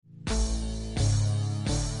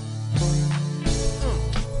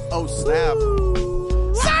Oh, snap.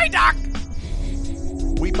 Psyduck!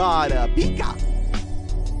 We bought a Pika.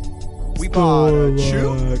 We bought a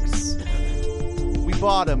Chew. We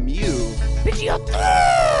bought a Mew.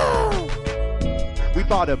 We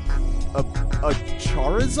bought a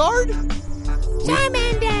Charizard?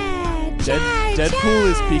 Charmander! Deadpool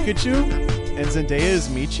is Pikachu, and Zendaya is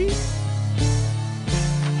Michi?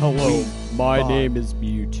 Hello, my name is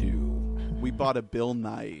Mewtwo. We bought a Bill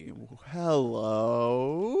Nye.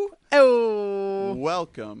 Hello. Oh!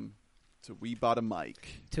 Welcome to We Bought a Mic.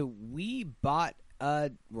 We bought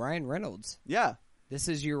Ryan Reynolds. Yeah. This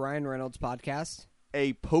is your Ryan Reynolds podcast.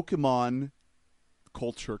 A Pokemon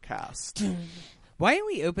culture cast. Why don't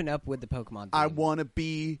we open up with the Pokemon theme? I want to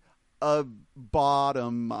be a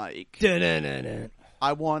bottom mic. Da-da-da-da.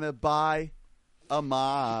 I want to buy a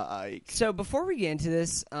mic. So before we get into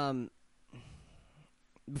this,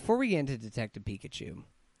 before we get into Detective Pikachu,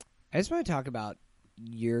 I just want to talk about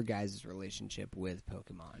your guys' relationship with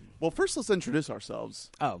Pokemon. Well, first let's introduce ourselves.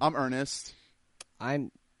 Oh. I'm Ernest. I'm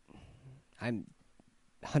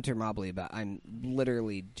Hunter Mobley, but I'm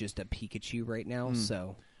literally just a Pikachu right now,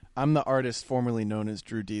 so... I'm the artist formerly known as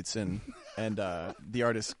Drew Dietzen, and the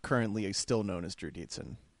artist currently is still known as Drew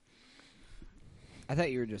Dietzen. I thought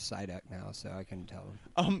you were just Psyduck now, so I couldn't tell.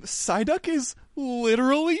 Psyduck is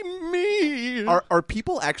literally me. Are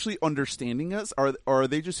people actually understanding us? Or are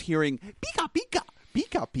they just hearing Pika, Pika,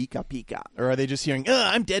 Pika, Pika, Pika? Or are they just hearing,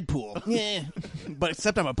 I'm Deadpool. Yeah. But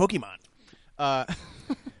except I'm a Pokemon.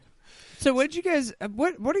 So what did you guys?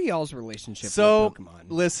 What are y'all's relationship with Pokemon?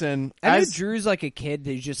 Listen, I know Drew's like a kid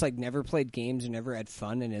who just like never played games and never had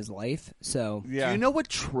fun in his life. So Do you know what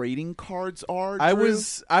trading cards are, Drew?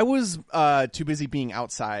 I was too busy being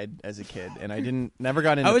outside as a kid, and I never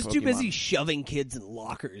got into I was Pokemon. too busy shoving kids in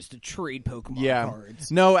lockers to trade Pokemon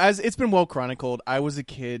cards. No, as it's been well chronicled, I was a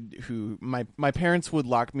kid who my parents would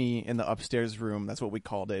lock me in the upstairs room. That's what we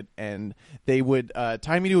called it, and they would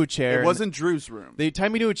tie me to a chair. It wasn't Drew's room. They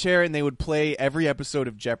tied me to a chair, and they would play every episode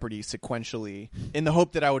of Jeopardy sequentially in the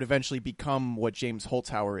hope that I would eventually become what James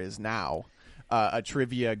Holzhauer is now, a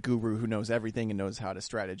trivia guru who knows everything and knows how to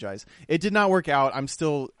strategize. It did not work out. I'm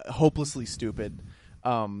still hopelessly stupid.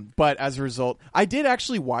 But as a result, I did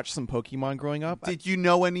actually watch some Pokemon growing up. Did you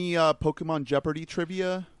know any Pokemon Jeopardy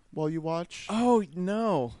trivia while you watch? Oh,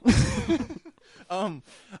 no.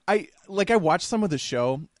 I watched some of the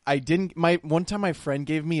show. I didn't. One time, my friend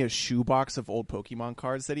gave me a shoebox of old Pokemon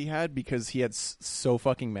cards that he had because he had so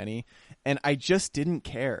fucking many, and I just didn't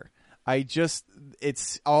care.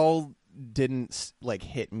 It's all didn't like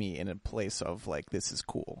hit me in a place of like, this is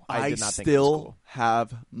cool. I did not think it was cool.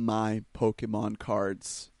 Have my Pokemon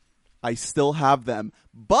cards. I still have them,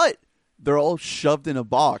 but they're all shoved in a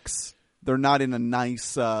box. They're not in a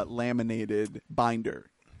nice laminated binder.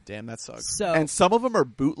 Damn, that sucks. So And some of them are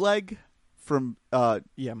bootleg from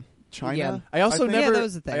China. Yeah. I also think. never. that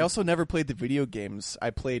was the thing. I also never played the video games. I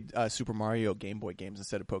played Super Mario Game Boy games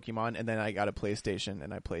instead of Pokemon, and then I got a PlayStation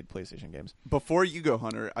and I played PlayStation games. Before you go,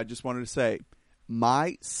 Hunter, I just wanted to say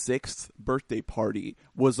my 6th birthday party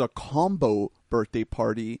was a combo birthday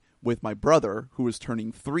party with my brother who was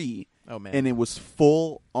turning 3. Oh man! And it was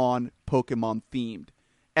full on Pokemon themed.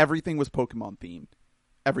 Everything was Pokemon themed.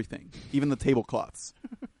 Everything, even the tablecloths.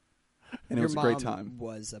 And it your was a mom great time.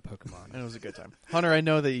 was a Pokemon. And it was a good time. Hunter, I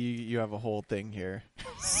know that you have a whole thing here.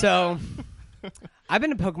 So I've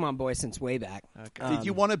been a Pokemon boy since way back. Okay. Did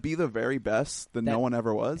you want to be the very best that no one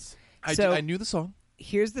ever was? I knew the song.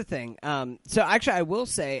 Here's the thing. So actually, I will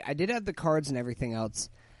say I did have the cards and everything else.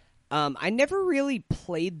 I never really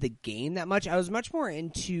played the game that much. I was much more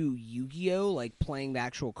into Yu-Gi-Oh, like playing the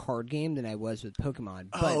actual card game, than I was with Pokemon.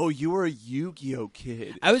 But you were a Yu-Gi-Oh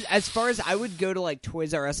kid. I was, as far as I would go to like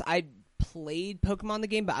Toys R Us, I played Pokemon the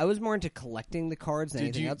game, but I was more into collecting the cards than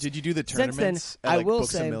anything else. Did you do the Since tournaments then, at I like will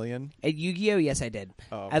Books say, A Million? At Yu-Gi-Oh, yes, I did.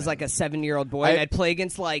 Oh, as man. like a 7-year-old boy, I'd play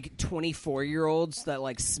against like 24-year-olds that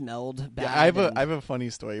like smelled bad. Yeah, I have a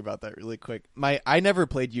funny story about that really quick. I never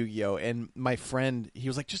played Yu-Gi-Oh, and my friend, he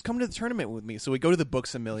was like, just come to the tournament with me. So we go to the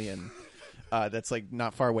Books A Million. That's like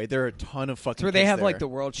not far away. There are a ton of fucking. It's where they kids have there. like the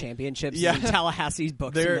world championships. Yeah. In Tallahassee's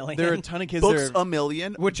Books A Million. There are a ton of kids Books there. A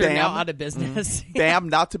Million, which are now out of business. Bam,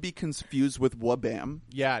 not to be confused with Wabam.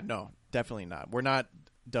 Yeah, no, definitely not. We're not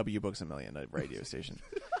W Books A Million, a radio station.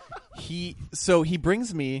 He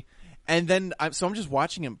brings me, and then I'm just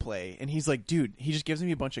watching him play, and he's like, dude, he just gives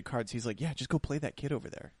me a bunch of cards. He's like, yeah, just go play that kid over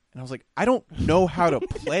there. And I was like, I don't know how to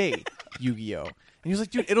play Yu-Gi-Oh. And he was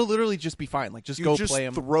like, dude, it'll literally just be fine. Like, just go play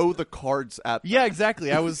him. Throw the cards at them. Yeah,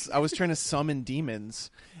 exactly. I was trying to summon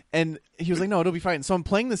demons, And he was like, no, it'll be fine. So I'm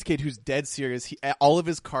playing this kid who's dead serious. All of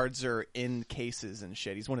his cards are in cases and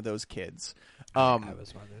shit. He's one of those kids. I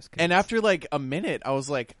was one of those kids. And after like a minute, I was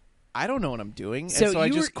like, I don't know what I'm doing. And so I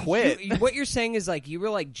just quit. What you're saying is like you were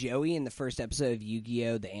like Joey in the first episode of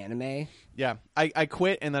Yu-Gi-Oh! The anime. Yeah. I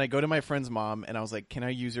quit, and then I go to my friend's mom, and I was like, can I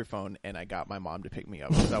use your phone? And I got my mom to pick me up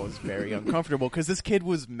because I was very uncomfortable because this kid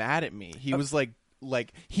was mad at me. He was like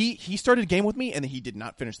he started a game with me, and then he did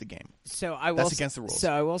not finish the game. So I will That's against the rules. So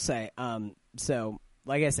I will say, so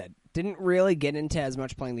like I said, didn't really get into as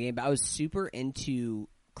much playing the game, but I was super into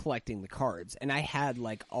collecting the cards, and I had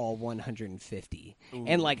like all 150. Ooh.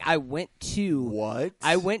 And like I went to What?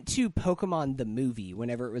 Pokemon the movie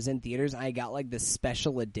whenever it was in theaters, and I got like the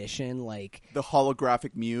special edition, like The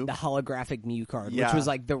holographic Mew. the holographic Mew card, Yeah. which was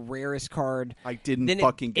like the rarest card. I didn't Then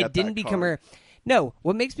fucking get it didn't that become card. rare. No,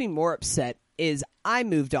 what makes me more upset is I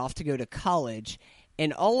moved off to go to college,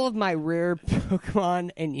 and all of my rare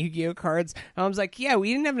Pokemon and Yu-Gi-Oh cards, I was like, yeah,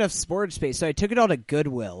 we didn't have enough storage space, so I took it all to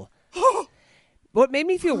Goodwill. What made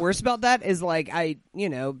me feel worse about that is like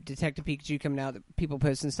Detective Pikachu coming out, people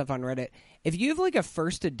posting stuff on Reddit. If you have like a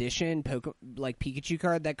first edition Pikachu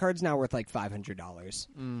card, that card's now worth like $500.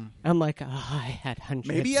 I'm like, I had hundreds.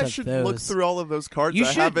 Maybe I of should those. look through all of those cards You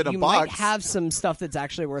I should. have in a you box. might have some stuff that's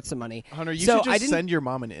actually worth some money. Hunter, you So should I just didn't- send your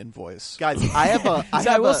mom an invoice. Guys, I have a.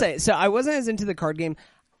 I will say, so I wasn't as into the card game.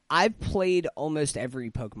 I've played almost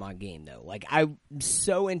every Pokemon game though. Like I'm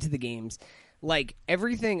so into the games. Like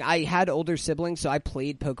everything, I had older siblings, so I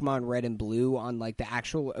played Pokemon Red and Blue on like the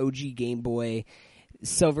actual OG Game Boy,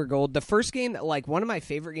 Silver, Gold. The first game, like one of my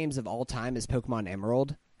favorite games of all time, is Pokemon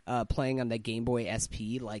Emerald. Playing on the Game Boy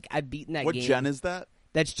SP, like I've beaten that What game. gen is that?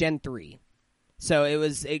 That's Gen 3. So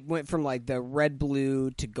it went from like the Red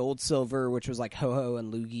Blue to Gold Silver, which was like Ho-Oh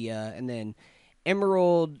and Lugia, and then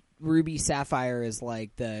Emerald Ruby Sapphire is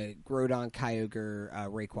like the Groudon Kyogre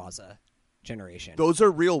Rayquaza generation. Those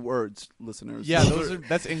are real words, listeners. Yeah, Those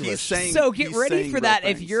that's He's English. saying, So get he's ready saying for real that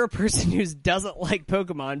if things. you're a person who doesn't like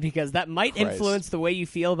Pokemon, because that might Christ. influence the way you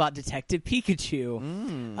feel about Detective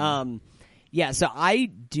Pikachu. Yeah, so I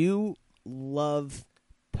do love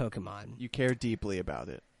Pokemon. You care deeply about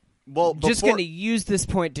it. Well, Just before- going to use this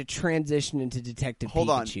point to transition into Detective Hold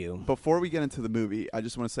Pikachu. on. Before we get into the movie, I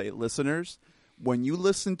just want to say, listeners, when you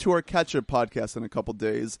listen to our catch-up podcast in a couple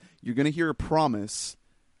days, you're going to hear a promise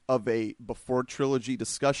of a before trilogy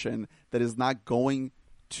discussion that is not going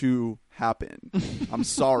to happen. I'm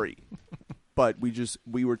sorry. But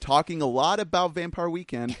we were talking a lot about Vampire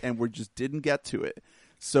Weekend, and we just didn't get to it.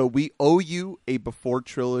 So we owe you a before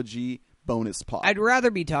trilogy bonus pod. I'd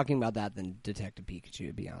rather be talking about that than Detective Pikachu,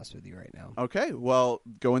 to be honest with you right now. Okay, well,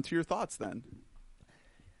 go into your thoughts then.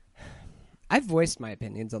 I've voiced my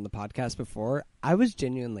opinions on the podcast before. I was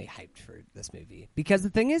genuinely hyped for this movie. Because the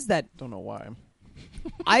thing is that Don't know why.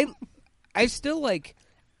 I still like...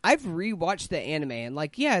 I've rewatched the anime, and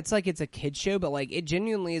like, yeah, it's like it's a kid's show, but like it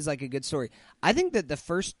genuinely is like a good story. I think that the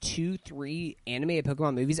first 2-3 animated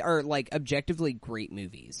Pokemon movies are like objectively great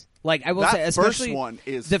movies. Like I will That say, especially first one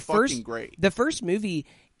is the fucking first great. The first movie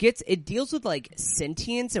deals with like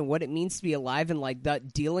sentience and what it means to be alive, and like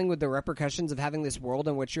dealing with the repercussions of having this world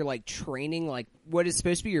in which you're like training like what is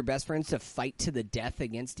supposed to be your best friends to fight to the death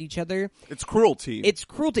against each other. It's cruelty. It's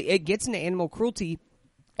cruelty. It gets into animal cruelty.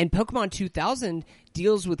 And Pokemon 2000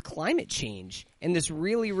 deals with climate change in this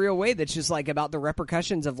really real way that's just like about the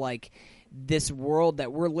repercussions of like this world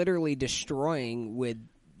that we're literally destroying with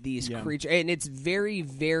these creatures. And it's very,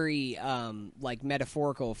 very like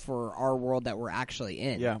metaphorical for our world that we're actually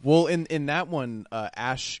in. Yeah. Well, in that one,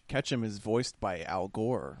 Ash Ketchum is voiced by Al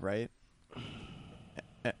Gore, right?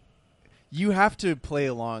 You have to play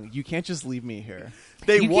along. You can't just leave me here.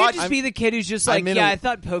 They You watch. can't just be the kid who's just like, I'm in yeah, a- I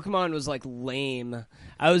thought Pokemon was like lame.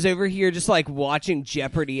 I was over here just like watching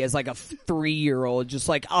Jeopardy as like a 3-year-old, just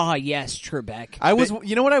like, yes, Trebek. I was,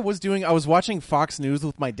 you know what I was doing? I was watching Fox News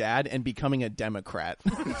with my dad and becoming a Democrat.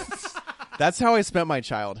 That's how I spent my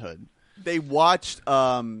childhood. They watched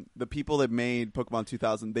the people that made Pokemon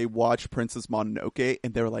 2000. They watched Princess Mononoke,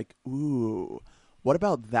 and they were like, "Ooh, what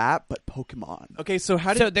about that? But Pokemon." Okay, so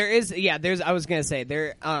how did So there is, I was gonna say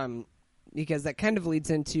there, because that kind of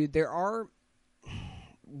leads into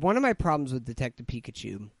one of my problems with Detective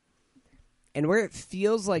Pikachu, and where it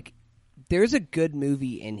feels like there's a good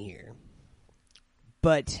movie in here,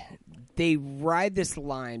 but they ride this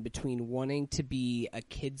line between wanting to be a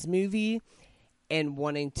kids movie and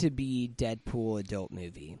wanting to be Deadpool adult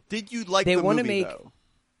movie. Did you like They the wanna movie, make-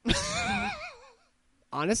 though?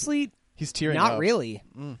 Honestly, he's tearing not up? really.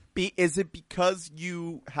 Is it because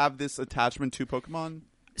you have this attachment to Pokemon?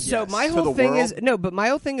 So Yes. my To whole the thing world? is but my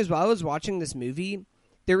whole thing is while I was watching this movie,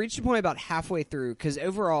 They reached a point about halfway through because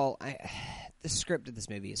overall, the script of this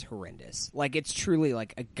movie is horrendous. Like, it's truly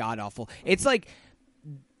like a god awful. It's like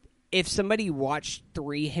if somebody watched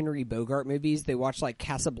 3 Henry Bogart movies, they watched like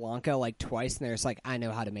Casablanca like twice, and they're just like, I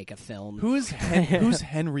know how to make a film. Who's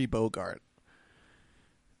Henry Bogart?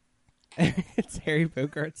 It's Harry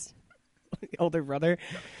Bogart's older brother.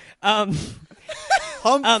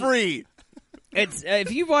 Humphrey. It's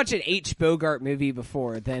if you've watched an H. Bogart movie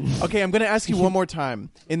before, then Okay, I'm going to ask you one more time.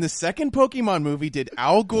 In the second Pokemon movie, did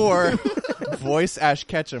Al Gore voice Ash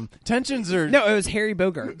Ketchum? Tensions are no, it was Harry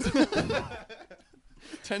Bogart.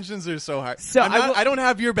 tensions are so high. So I don't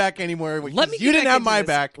have your back anymore. Let me. You get didn't back have into my this.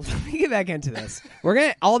 back. Let me get back into this.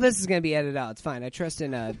 All this is gonna be edited out. It's fine. I trust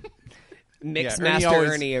in Mix Yeah, Ernie Master always-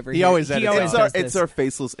 Ernie over he here. always edits always out. does this. It's our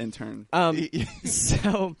faceless intern.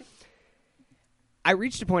 So I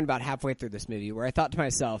reached a point about halfway through this movie where I thought to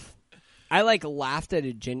myself, I like laughed at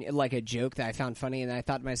a joke that I found funny, and I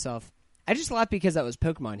thought to myself, I just laughed because that was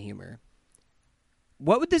Pokemon humor.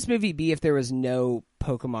 What would this movie be if there was no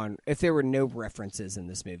Pokemon? If there were no references in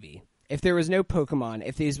this movie? If there was no Pokemon?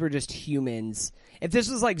 If these were just humans? If this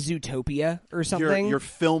was like Zootopia or something? Your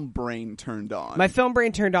film brain turned on. My film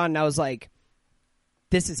brain turned on, and I was like,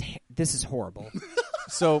 "This is horrible.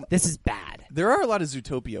 So This is bad." there are a lot of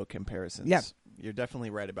Zootopia comparisons. Yeah. You're definitely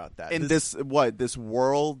right about that. in this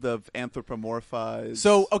world of anthropomorphized.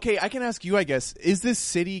 So, okay, I can ask you, I guess, is this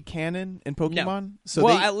city canon in Pokemon? No. So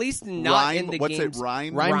Well, they, at least not in the what's games. it?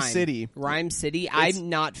 Rhyme. Rhyme City. Rhyme City. I'm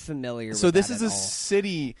not familiar. So with this that is at a all.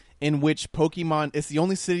 city in which Pokemon. It's the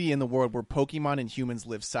only city in the world where Pokemon and humans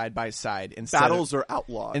live side by side. Battles are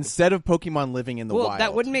outlawed. instead of Pokemon living in the Well, wild.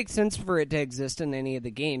 that wouldn't make sense for it to exist in any of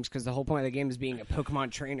the games because the whole point of the game is being a Pokemon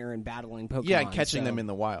trainer and battling Pokemon. Yeah, catching them in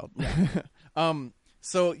the wild.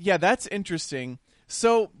 So yeah, that's interesting.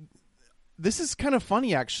 So this is kind of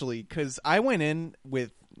funny actually because I went in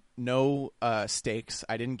with no stakes.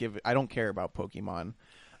 I don't care about Pokemon.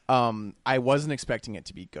 I wasn't expecting it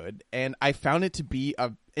to be good, and I found it to be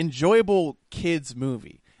a enjoyable kids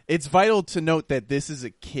movie. It's vital to note that this is a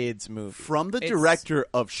kids movie. from the director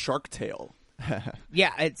of Shark Tale,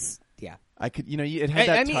 Yeah, it's yeah. I could, it had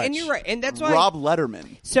that I mean, touch. and you're right, and that's why. Rob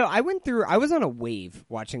Letterman. So I was on a wave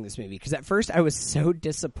watching this movie because at first I was so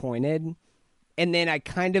disappointed, and then I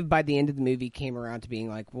kind of by the end of the movie came around to being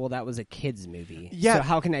like, well, that was a kids movie. Yeah, So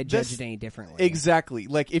how can I judge this- it any differently? Exactly.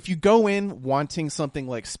 Like if you go in wanting something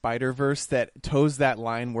like Spider-Verse that toes that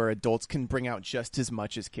line where adults can bring out just as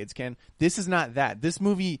much as kids can, this is not that. This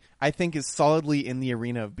movie, I think, is solidly in the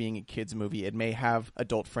arena of being a kids movie. It may have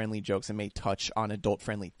adult-friendly jokes and may touch on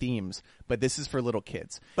adult-friendly themes, but this is for little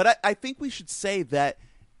kids. But I think we should say that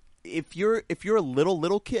if you're a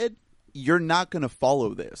little kid, you're not going to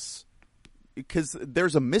follow this because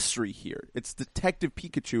there's a mystery here. It's Detective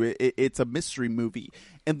Pikachu. It's a mystery movie,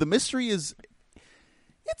 and the mystery is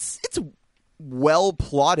it's well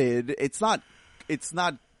plotted. It's not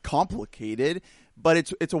complicated, but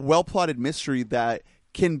it's a well plotted mystery that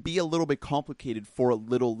can be a little bit complicated for a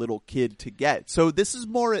little kid to get. So this is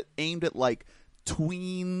more aimed at like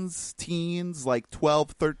teens, like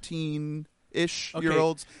 12, 13-ish Okay. year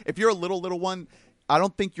olds. If you're a little one, I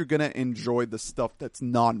don't think you're going to enjoy the stuff that's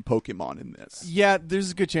non-Pokemon in this. Yeah,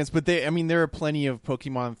 there's a good chance, but there are plenty of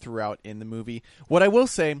Pokemon throughout in the movie. What I will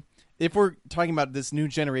say, if we're talking about this new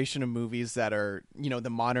generation of movies that are, the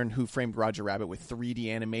modern Who Framed Roger Rabbit with 3D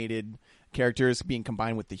animated characters being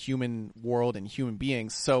combined with the human world and human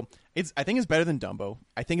beings. So I think it's better than Dumbo.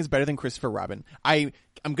 I think it's better than Christopher Robin. I'm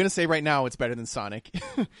going to say right now it's better than Sonic,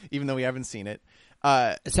 even though we haven't seen it.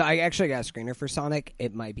 So I actually got a screener for Sonic.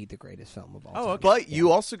 It might be the greatest film of all time. okay. But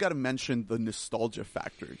you also got to mention the nostalgia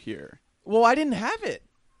factor here. Well, I didn't have it.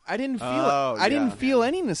 I didn't feel Oh, it. I didn't yeah. feel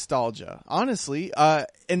any nostalgia, honestly. And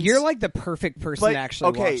You're like the perfect person to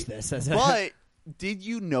actually watch this. But did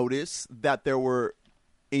you notice that there were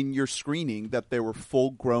in your screening that there were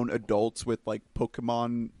full-grown adults with like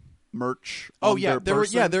Pokemon merch? Oh on yeah, their there were.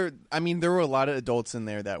 person? Yeah, there were a lot of adults in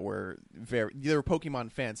there that were they were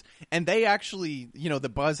Pokemon fans, and they actually, the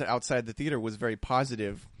buzz outside the theater was very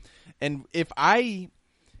positive. And if I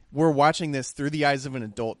were watching this through the eyes of an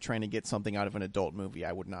adult trying to get something out of an adult movie,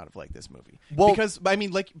 I would not have liked this movie. Well- because I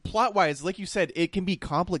mean, like plot wise, like you said, it can be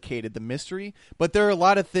complicated, the mystery, but there are a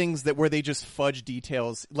lot of things where they just fudge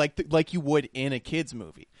details like you would in a kids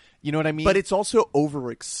movie. You know what I mean? But it's also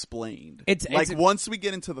over-explained. It's once we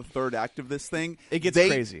get into the third act of this thing, It gets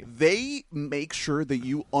crazy. They make sure that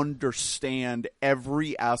you understand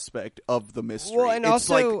every aspect of the mystery. Well, and it's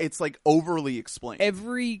also- it's like overly explained.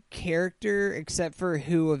 every character except for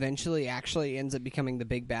who eventually actually ends up becoming the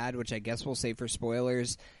big bad, which I guess we'll say for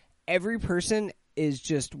spoilers, every person is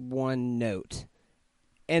just one note.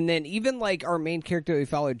 And then even like our main character we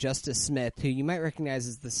follow, Justice Smith, who you might recognize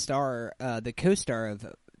as the co-star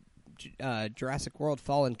of Jurassic World: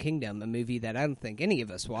 Fallen Kingdom, a movie that I don't think any of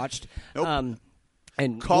us watched. Nope.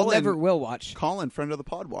 And Colin, we'll never will watch. Colin, friend of the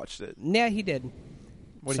pod, watched it. Yeah, he did.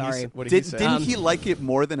 What Sorry. What did he say? Didn't he like it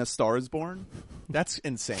more than A Star Is Born? That's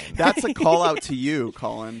insane. That's a call out to you,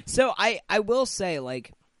 Colin. So I will say,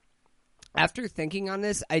 like, after thinking on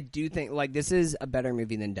this, I do think, like, this is a better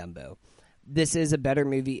movie than Dumbo. This is a better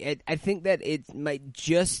movie. I think that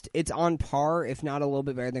it's on par, if not a little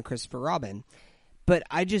bit better than Christopher Robin. But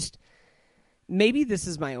maybe this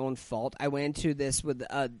is my own fault. I went into this with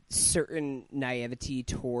a certain naivety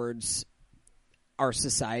towards our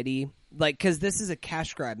society. Like, because this is a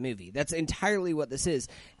cash grab movie. That's entirely what this is.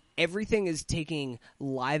 Everything is taking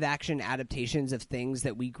live action adaptations of things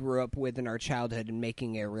that we grew up with in our childhood and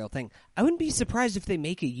making it a real thing. I wouldn't be surprised if they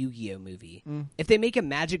make a Yu-Gi-Oh movie. If they make a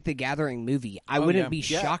Magic the Gathering movie, I wouldn't be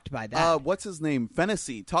shocked by that. What's his name?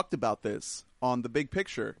 Fennessy talked about this on The Big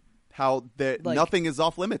Picture. How Like, nothing is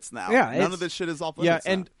off limits now. Yeah, None of this shit is off limits.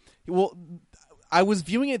 Yeah, and well, I was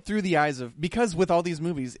viewing it through the eyes of, because with all these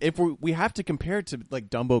movies, if we have to compare it to like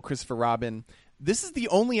Dumbo, Christopher Robin, this is the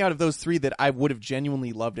only out of those three that I would have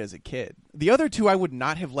genuinely loved as a kid. The other two I would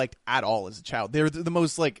not have liked at all as a child. They're the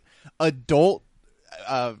most like adult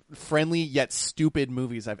friendly yet stupid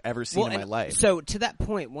movies I've ever seen in my life. So to that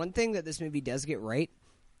point, one thing that this movie does get right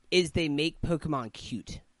is they make Pokemon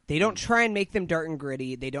cute. They don't try and make them dark and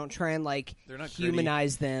gritty. They don't try and like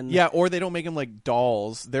humanize them. Yeah, or they don't make them like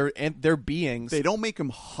dolls. They're beings. They don't make him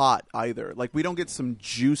hot either. Like, we don't get some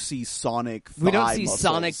juicy Sonic thigh We don't see muscles.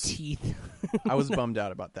 Sonic teeth. I was bummed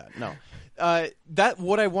out about that. No.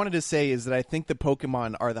 What I wanted to say is that I think the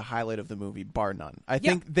Pokemon are the highlight of the movie, bar none. I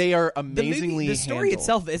think they are amazingly The story handled.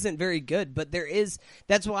 itself isn't very good, but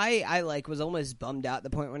that's why I was almost bummed out at the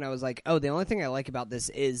point when I was like, oh, the only thing I like about this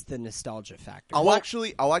is the nostalgia factor. I'll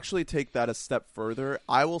actually take that a step further.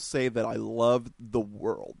 I will say that I love the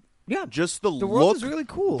world. Yeah, Just the the look. world is really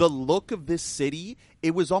cool. The look of this city,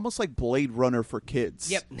 it was almost like Blade Runner for kids.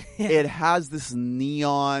 Yep. It has this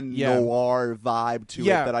neon noir vibe to it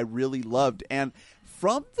that I really loved. And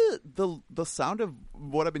from the sound of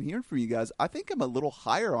what I've been hearing from you guys, I think I'm a little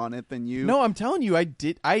higher on it than you. No, I'm telling you,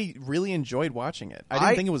 I really enjoyed watching it. I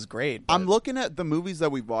didn't think it was great. But I'm looking at the movies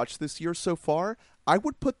that we've watched this year so far. I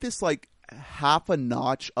would put this like half a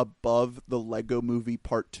notch above the Lego Movie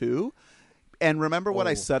Part 2. And remember what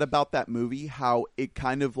I said about that movie, how it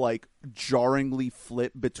kind of like jarringly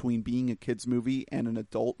flipped between being a kid's movie and an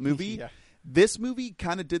adult movie? Yeah. This movie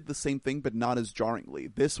kind of did the same thing, but not as jarringly.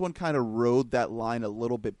 This one kind of rode that line a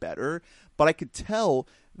little bit better. But I could tell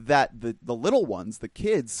that the little ones, the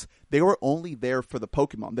kids, they were only there for the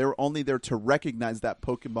Pokemon. They were only there to recognize that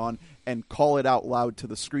Pokemon and call it out loud to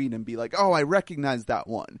the screen and be like, oh, I recognize that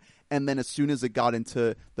one. And then as soon as it got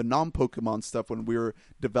into the non-Pokemon stuff, when we were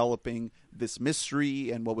developing this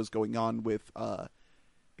mystery and what was going on with, I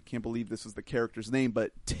can't believe this was the character's name,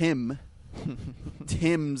 but Tim's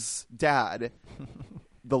dad,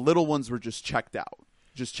 the little ones were just checked out.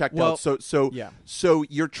 So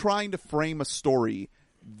you're trying to frame a story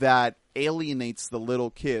that alienates the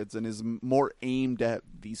little kids and is more aimed at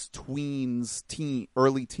these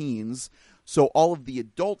early teens. So all of the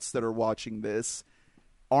adults that are watching this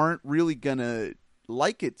aren't really gonna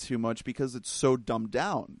like it too much because it's so dumbed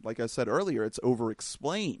down. Like I said earlier, it's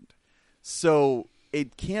over-explained. So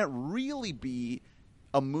it can't really be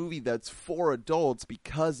a movie that's for adults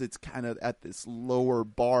because it's kind of at this lower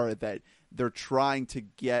bar that they're trying to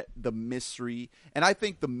get the mystery. And I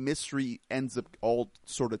think the mystery ends up all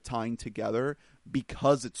sort of tying together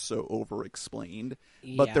because it's so over-explained.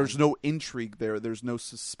 But there's no intrigue there. There's no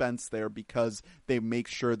suspense there because they make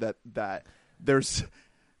sure that there's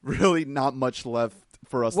really not much left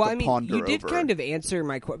for us to ponder over. You did kind of answer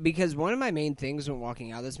my question, because one of my main things when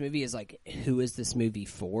walking out of this movie is like, who is this movie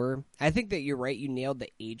for? I think that you're right. You nailed the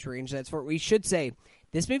age range that's for. We should say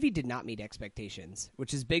this movie did not meet expectations,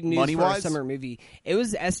 which is big news Money-wise? for a summer movie. It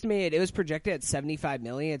was estimated, it was projected at $75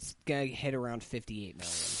 million. It's gonna hit around $58 million.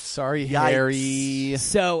 Sorry, Yikes. Harry.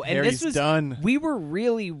 So, and Harry's this was done. We were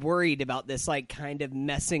really worried about this, like, kind of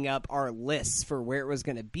messing up our lists for where it was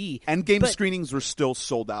going to be. Endgame screenings were still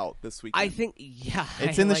sold out this weekend. I think,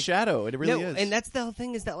 It's in the shadow. It really is. And that's the whole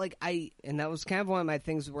thing is that, like, and that was kind of one of my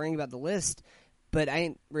things worrying about the list, but I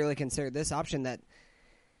didn't really consider this option, that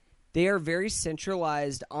they are very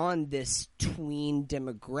centralized on this tween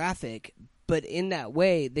demographic, but in that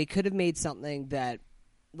way, they could have made something that,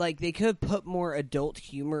 like, they could have put more adult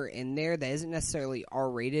humor in there that isn't necessarily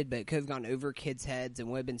R-rated, but it could have gone over kids' heads and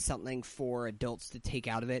would have been something for adults to take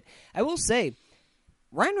out of it. I will say,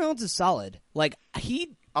 Ryan Reynolds is solid. Like,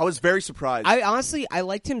 he I was very surprised. I honestly, I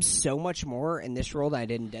liked him so much more in this role than I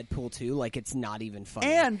did in Deadpool 2. Like, it's not even funny.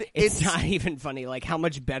 And it's not even funny. Like, how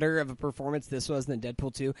much better of a performance this was than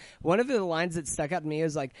Deadpool 2. One of the lines that stuck out to me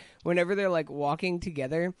was, like, whenever they're, like, walking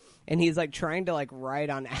together, and he's, like, trying to, like, ride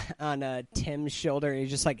on Tim's shoulder, and he's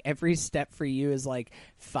just like, every step for you is, like,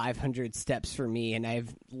 500 steps for me, and I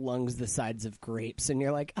have lungs the size of grapes. And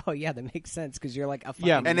you're like, oh, yeah, that makes sense, because you're, like, a fucking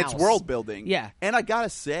and mouse. it's world building. Yeah. And I gotta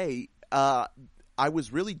say, I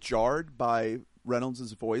was really jarred by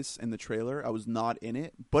Reynolds' voice in the trailer. I was not in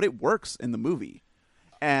it, but it works in the movie.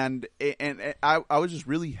 And I was just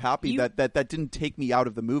really happy that didn't take me out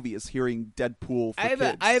of the movie, as hearing Deadpool for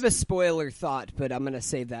kids. I have a spoiler thought, but I'm going to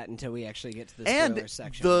save that until we actually get to the spoiler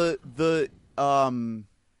section.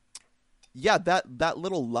 That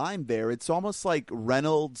little line there, it's almost like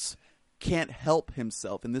Reynolds can't help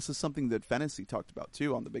himself. And this is something that Fantasy talked about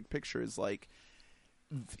too on The Big Picture, is like,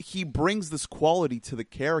 he brings this quality to the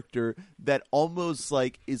character that almost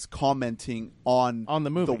like is commenting on the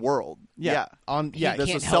movie, the world. He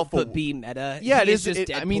can't help but be meta. Yeah, He is just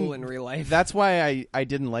Deadpool in real life. That's why I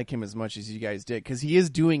didn't like him as much as you guys did, because he is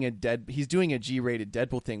doing a G-rated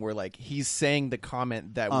Deadpool thing where, like, he's saying the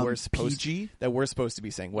comment that we're supposed to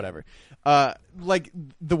be saying. Whatever. Like,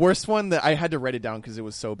 the worst one that I had to write it down because it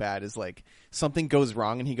was so bad is, like, something goes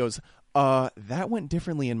wrong and he goes, that went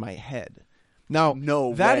differently in my head. Now,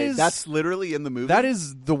 that's literally in the movie. That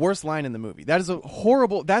is the worst line in the movie. That is a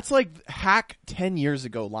horrible. That's like Hack 10 years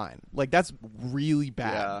ago line. Like, that's really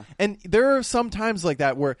bad. Yeah. And there are some times like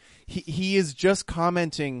that where he is just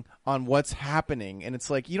commenting on what's happening, and it's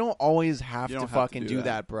like, you don't always have to fucking do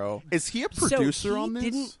that, bro. Is he a producer on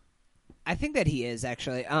this? I think that he is,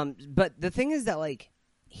 actually. But the thing is that, like,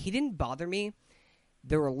 he didn't bother me.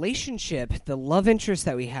 The relationship, the love interest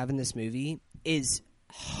that we have in this movie is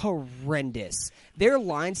horrendous. Their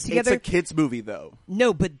lines together. It's a kids movie, though.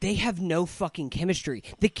 No, but they have no fucking chemistry.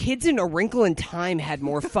 The kids in A Wrinkle in Time had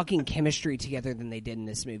more fucking chemistry together than they did in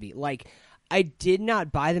this movie. Like, I did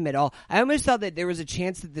not buy them at all. I almost thought that there was a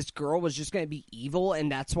chance that this girl was just going to be evil,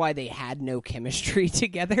 and that's why they had no chemistry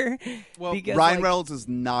together. Well, because, Ryan Reynolds is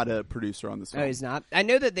not a producer on this film. No, he's not. I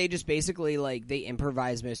know that they just basically, like, they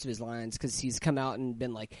improvise most of his lines because he's come out and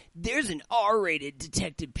been like, there's an R-rated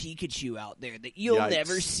Detective Pikachu out there that you'll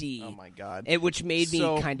never see. Oh, my God. Which made me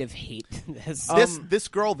kind of hate this. This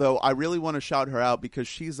girl, though, I really want to shout her out because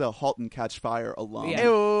she's a Halt and Catch Fire alum.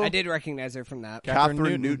 Yeah, I did recognize her from that.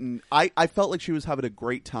 Catherine Newton. I felt like she was having a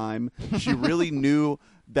great time. She really knew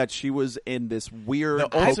that she was in this weird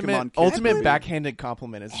ultimate backhanded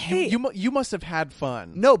compliment is you must have had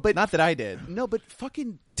fun. No, but not that I did. No, but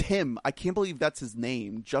fucking Tim, I can't believe that's his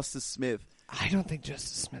name, Justice Smith. I don't think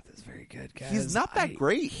Justice Smith is very good, guys. He's not that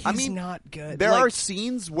great. He's not good. There are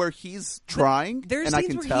scenes where he's trying, and I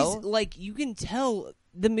can tell. Like, you can tell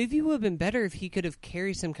the movie would have been better if he could have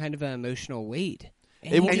carried some kind of an emotional weight.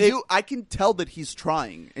 I can tell that he's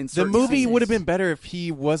trying. The movie would have been better if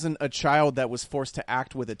he wasn't a child that was forced to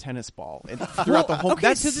act with a tennis ball throughout the whole.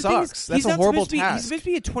 That sucks. That's a horrible task. He's supposed to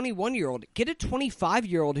be a 21-year-old. Get a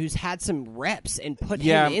 25-year-old who's had some reps and put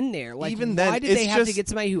him in there. Like, even then, why did they have to get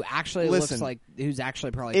somebody who actually looks like who's actually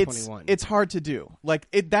probably 21? It's hard to do. Like,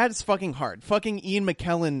 that's fucking hard. Fucking Ian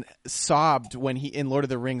McKellen sobbed when he in Lord of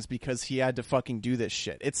the Rings because he had to fucking do this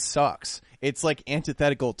shit. It sucks. It's like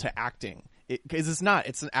antithetical to acting. Because it's not.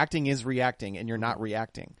 It's acting is reacting, and you're not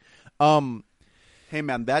reacting. Hey,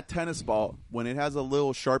 man, that tennis ball, when it has a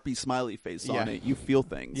little Sharpie smiley face on it, you feel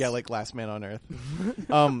things. Yeah, like Last Man on Earth.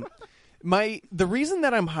 The reason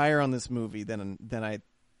that I'm higher on this movie than I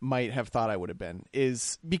might have thought I would have been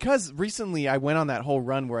is because recently I went on that whole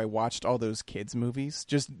run where I watched all those kids movies,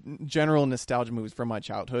 just general nostalgia movies from my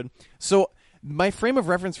childhood. So my frame of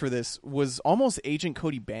reference for this was almost Agent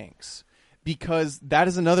Cody Banks. Because that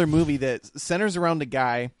is another movie that centers around a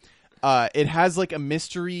guy. It has like a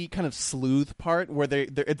mystery kind of sleuth part where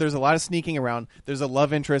there's a lot of sneaking around. There's a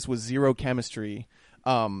love interest with zero chemistry.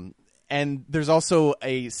 And there's also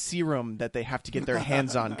a serum that they have to get their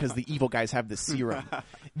hands on because the evil guys have the serum.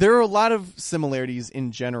 There are a lot of similarities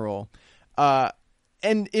in general.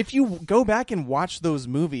 And if you go back and watch those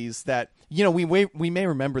movies that, you know, we may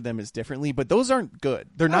remember them as differently, but those aren't good.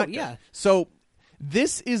 They're not good. So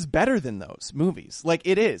this is better than those movies. Like,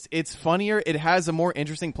 it is. It's funnier. It has a more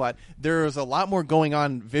interesting plot. There's a lot more going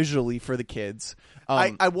on visually for the kids.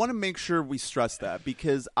 I want to make sure we stress that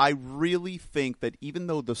because I really think that even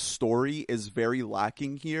though the story is very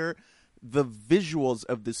lacking here, the visuals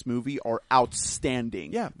of this movie are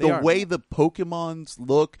outstanding. Yeah, they the are. way the Pokemons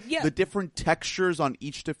look, Yeah. the different textures on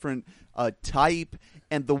each different type,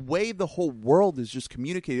 and the way the whole world is just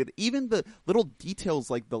communicated. Even the little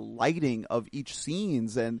details like the lighting of each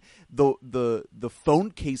scenes and the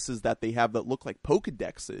phone cases that they have that look like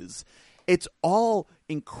Pokedexes. It's all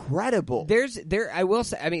incredible. I will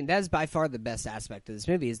say, I mean, that's by far the best aspect of this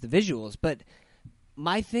movie is the visuals, but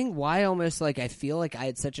my thing, why almost like I feel like I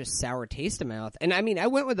had such a sour taste in my mouth, and I mean, I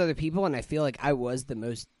went with other people, and I feel like I was the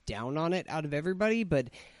most down on it out of everybody, but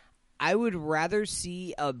I would rather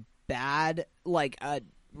see a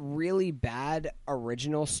really bad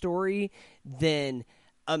original story than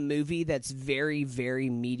a movie that's very, very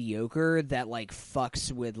mediocre that like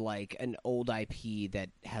fucks with like an old IP that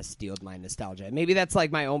has to deal with my nostalgia. Maybe that's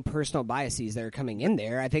like my own personal biases that are coming in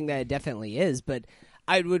there. I think that it definitely is, but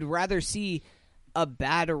I would rather see a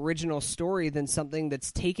bad original story than something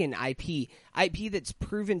that's taken IP that's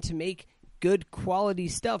proven to make good quality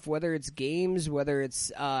stuff, whether it's games, whether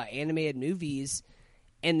it's animated movies,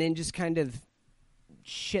 and then just kind of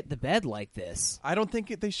shit the bed like this. I don't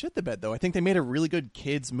think they shit the bed, though. I think they made a really good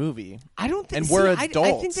kids movie. I don't think, and we're I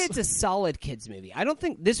adults. think that it's a solid kids movie. I don't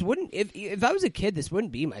think this wouldn't. If I was a kid, this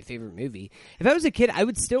wouldn't be my favorite movie. If I was a kid, I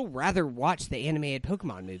would still rather watch the animated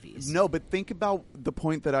Pokemon movies. No, but think about the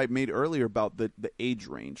point that I made earlier about the age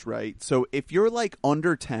range, right? So if you're like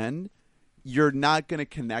under 10, you're not going to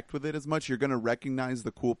connect with it as much. You're going to recognize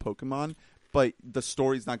the cool Pokemon, but the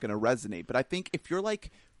story's not going to resonate. But I think if you're like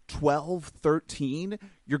 12, 13,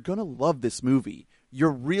 you're going to love this movie.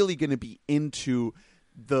 You're really going to be into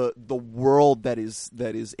the world that is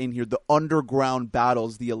in here, the underground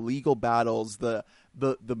battles, the illegal battles, the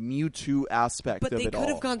Mewtwo aspect But of they it all. could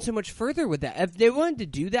have gone so much further with that. If they wanted to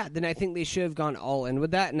do that, then I think they should have gone all in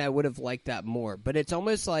with that, and I would have liked that more. But it's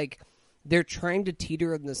almost like they're trying to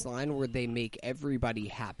teeter on this line where they make everybody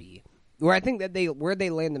happy. Where I think that where they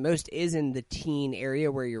land the most is in the teen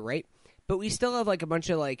area, where you're right. But we still have like a bunch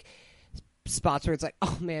of like spots where it's like,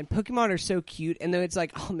 oh man, Pokemon are so cute, and then it's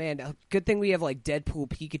like, oh man, good thing we have like Deadpool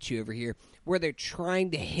Pikachu over here, where they're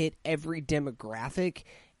trying to hit every demographic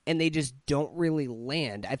and they just don't really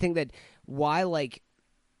land. I think that why like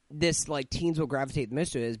this like teens will gravitate the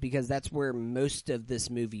most to it is because that's where most of this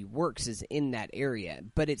movie works, is in that area,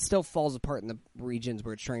 but it still falls apart in the regions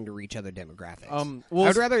where it's trying to reach other demographics. Well,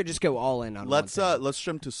 I'd rather just go all in on Let's one thing. let's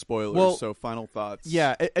jump to spoilers. Well, so final thoughts.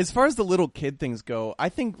 Yeah, as far as the little kid things go, I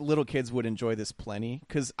think little kids would enjoy this plenty,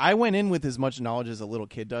 because I went in with as much knowledge as a little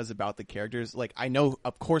kid does about the characters. Like, I know,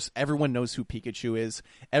 of course, everyone knows who Pikachu is.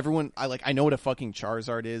 I know what a fucking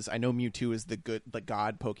Charizard is. I know Mewtwo is the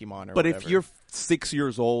god Pokemon or But whatever. if you're 6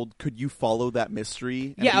 years old, could you follow that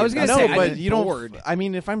mystery? and Yeah, be I was gonna invested say, in but it? you bored. don't. I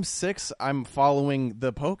mean, if I'm 6, I'm following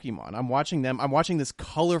the Pokemon. I'm watching them. I'm watching this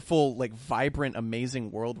colorful, like, vibrant, amazing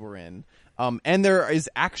world we're in. And there is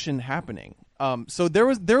action happening. So there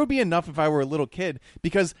would be enough if I were a little kid,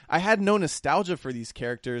 because I had no nostalgia for these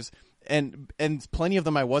characters. And plenty of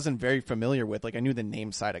them I wasn't very familiar with. Like, I knew the name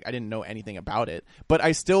Psyduck. I didn't know anything about it. But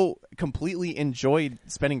I still completely enjoyed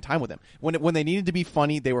spending time with them. When they needed to be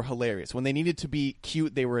funny, they were hilarious. When they needed to be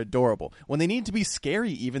cute, they were adorable. When they needed to be scary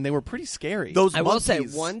even, they were pretty scary. Those I will say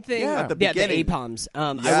monkeys one thing. at the the beginning. APOMs.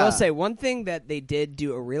 I Yeah. will say one thing that they did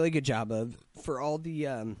do a really good job of for all the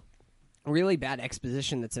really bad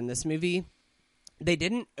exposition that's in this movie. They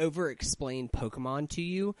didn't over-explain Pokemon to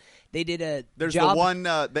you. They did a There's job. the one,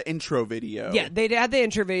 the intro video. Yeah, they had the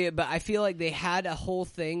intro video, but I feel like they had a whole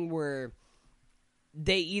thing where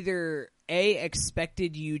they either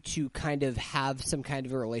expected you to kind of have some kind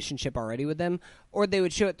of a relationship already with them, or they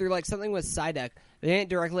would show it through like something with Psyduck. They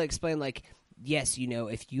didn't directly explain like, yes, you know,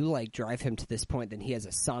 if you like drive him to this point, then he has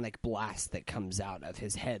a sonic blast that comes out of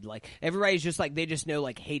his head. Like, everybody's just like, they just know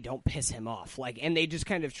like, hey, don't piss him off. Like, and they just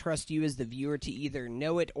kind of trust you as the viewer to either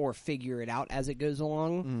know it or figure it out as it goes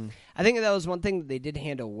along. I think that was one thing that they did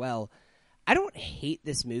handle well. I don't hate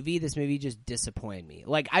this movie. This movie just disappointed me.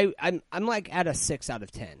 Like, I'm like at a 6 out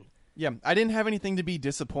of 10. Yeah, I didn't have anything to be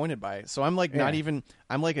disappointed by. So I'm like not Yeah. even.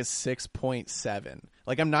 I'm like a 6.7.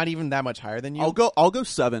 Like, I'm not even that much higher than you. I'll go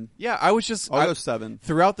 7. Yeah, I was just. I'll go 7.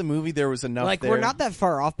 Throughout the movie, there was enough. Like, there. we're not that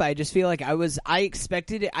far off, but I just feel like I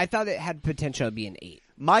expected it. I thought it had potential to be an 8.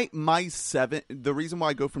 My 7. The reason why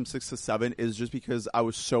I go from 6 to 7 is just because I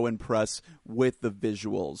was so impressed with the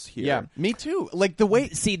visuals here. Yeah, me too. Like the way.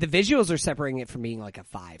 See, the visuals are separating it from being like a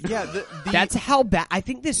 5. Yeah, That's how bad. I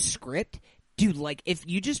think this script, dude, like, if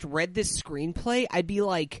you just read this screenplay, I'd be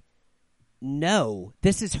like, no,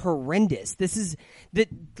 this is horrendous. This is, the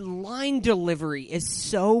line delivery is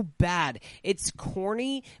so bad. It's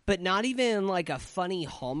corny, but not even in like a funny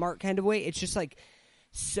Hallmark kind of way. It's just like,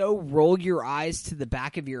 so roll your eyes to the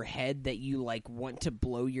back of your head that you like want to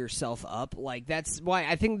blow yourself up. Like that's why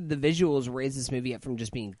I think the visuals raise this movie up from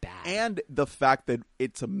just being bad. And the fact that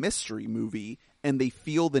it's a mystery movie and they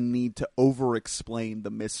feel the need to over-explain the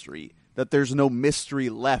mystery. That there's no mystery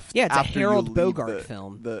left. Yeah, it's after a Harold you leave Bogart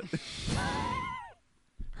film.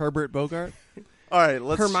 Herbert Bogart. All right,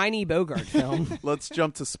 let's Hermione Bogart film. let's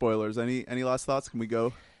jump to spoilers. Any last thoughts? Can we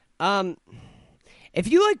go? If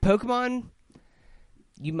you like Pokemon,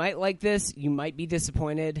 you might like this. You might be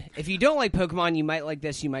disappointed. If you don't like Pokemon, you might like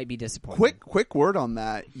this. You might be disappointed. Quick word on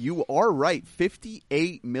that. You are right.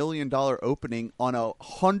 $58 million opening on a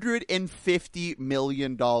 $150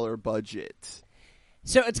 million budget.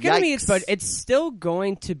 So it's going to be Yikes. but it's still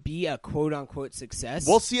going to be a quote unquote success.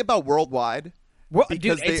 We'll see about worldwide. Well,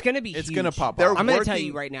 because dude, it's going to be it's huge. gonna pop They're off. I'm going to tell working-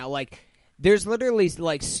 you right now, like, there's literally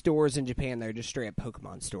like stores in Japan that are just straight up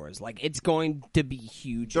Pokemon stores. Like, it's going to be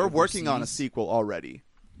huge. They're working on a overseas. sequel already.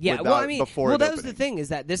 Yeah, without- well, I mean, before well, it that was the opening. thing is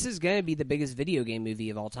that this is going to be the biggest video game movie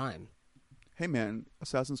of all time. Hey man,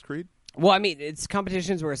 Assassin's Creed, Well, I mean, it's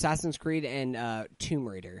competitions were Assassin's Creed and Tomb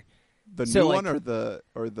Raider. the So, new like, one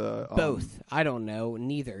or the Both. I don't know.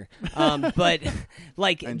 Neither. But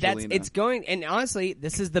like that's Angelina. it's going. And honestly,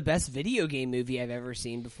 this is the best video game movie I've ever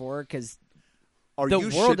seen before because Are the you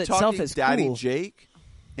world shit itself talking is Daddy cool. Jake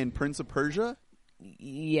in Prince of Persia?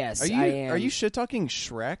 yes, Are you I am. are you shit talking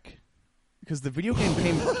Shrek? Because the video game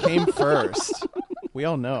came first. We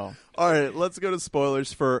all know. All right, let's go to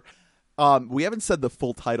spoilers for. We haven't said the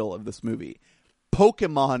full title of this movie.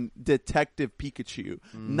 Pokemon Detective Pikachu,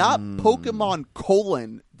 not Pokemon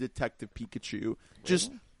Detective Pikachu,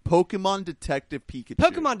 just Pokemon Detective Pikachu.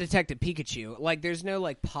 Pokemon Detective Pikachu? Like, there's no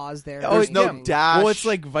like pause there. There's no Nothing. dash. Well, it's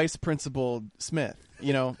like Vice Principal Smith.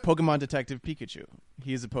 You know, Pokemon Detective Pikachu.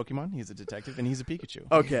 He's a Pokemon. He's a detective, and he's a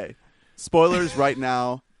Pikachu. Okay, spoilers right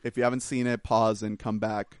now. If you haven't seen it, pause and come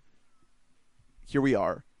back. Here we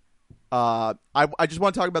are. I just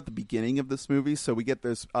want to talk about the beginning of this movie. So we get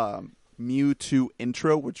this Mewtwo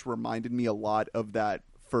intro, which reminded me a lot of that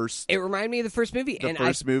first It reminded me of the first movie, and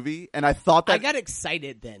movie, and I thought that I got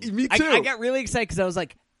excited then. Me too. I got really excited because I was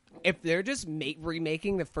like, if they're just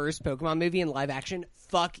remaking the first Pokemon movie in live action,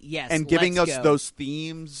 fuck yes, and giving let's us go. those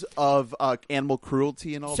themes of animal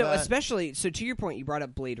cruelty and all So that. especially, so to your point, you brought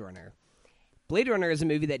up Blade Runner. Blade Runner is a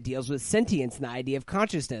movie that deals with sentience and the idea of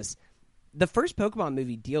consciousness. The first Pokemon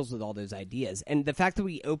movie deals with all those ideas, and the fact that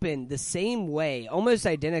we open the same way, almost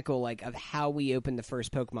identical, like of how we opened the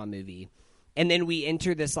first Pokemon movie, and then we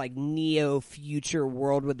enter this like neo future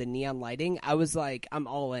world with the neon lighting. I was like, I'm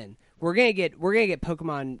all in. We're gonna get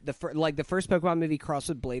Pokemon the first Pokemon movie crossed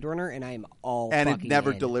with Blade Runner, and I am all and it fucking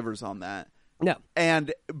never in. delivers on that. No,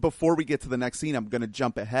 And before we get to the next scene, I'm going to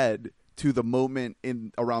jump ahead to the moment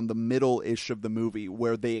in around the middle-ish of the movie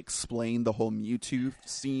where they explain the whole Mewtwo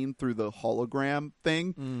scene through the hologram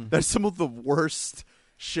thing. That's some of the worst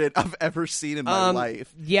shit I've ever seen in my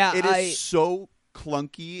life. yeah, It is so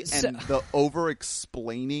clunky, So- and the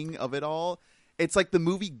over-explaining of it all. It's like the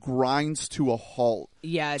movie grinds to a halt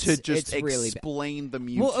yeah, to just it's really bad. explain the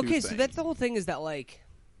Mewtwo Well, okay, so thing. that's the whole thing is that, like,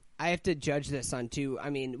 I have to judge this on, too. I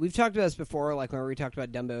mean, we've talked about this before, like, when we talked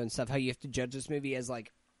about Dumbo and stuff, how you have to judge this movie as,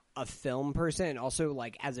 like, a film person and also,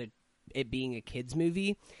 like, as it being a kid's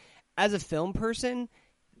movie. As a film person,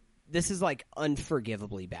 this is, like,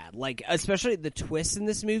 unforgivably bad. Like, especially the twists in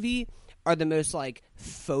this movie are the most, like,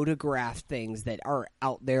 photographed things that are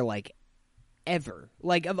out there, like, ever.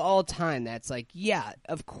 Like, of all time, that's like, yeah,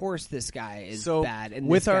 of course this guy is So bad and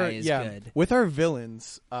with this our guy is yeah good. with our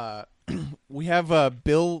villains, we have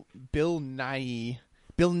Bill Nighy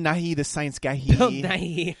the science guy Bill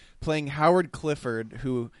Nighy. playing Howard Clifford,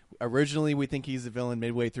 who originally we think he's the villain.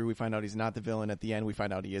 Midway through, we find out he's not the villain. At the end, we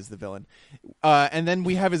find out he is the villain. And then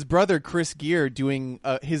we have his brother Chris Gere doing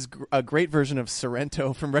a great version of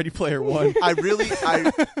Sorrento from Ready Player One.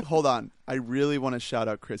 Hold on. I really want to shout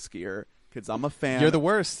out Chris Gere because I'm a fan. You're the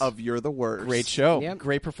worst. Of You're the Worst. Great show, Yep.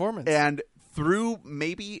 great performance. And through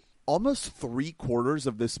maybe almost 3/4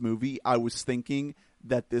 of this movie, I was thinking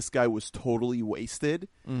that this guy was totally wasted.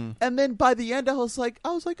 And then by the end, I was like,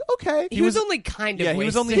 okay. He was only kind of yeah, he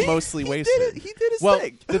was wasted. only mostly wasted. He did his well,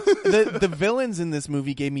 thing. the villains in this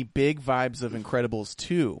movie gave me big vibes of Incredibles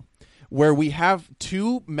 2, where we have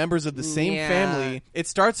two members of the same Yeah. family. It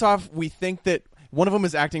starts off, we think that one of them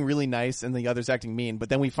is acting really nice and the other's acting mean, but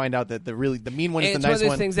then we find out that the mean one is And the it's nice one of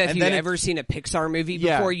those things that if and you've then ever seen a Pixar movie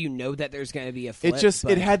Yeah. before, you know that there's going to be a flip. it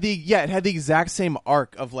but had the exact same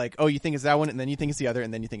arc of like, oh, you think it's that one, and then you think it's the other,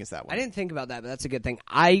 and then you think it's that one. I didn't think about that, but that's a good thing.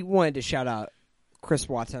 I wanted to shout out Chris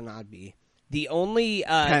Watanabe. The only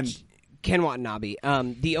Ken Watanabe.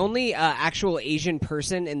 The only actual Asian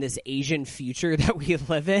person in this Asian future that we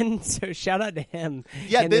live in. So shout out to him.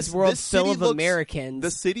 Yeah, in this world city full of looks, Americans.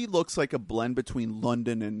 The city looks like a blend between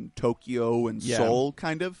London and Tokyo and Yeah. Seoul,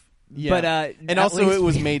 kind of. Yeah. But, and at also least it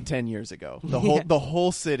was we- made 10 years ago. Yeah. The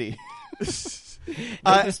whole city.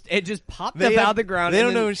 It just popped they up have- out of the ground. they and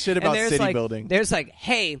don't then- know shit and about there's city like, building. There's like,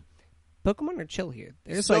 hey, Pokemon are chill here.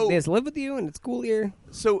 There's So- like, they just live with you and it's cool here.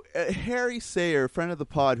 So Harry Sayer, friend of the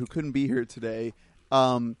pod, who couldn't be here today,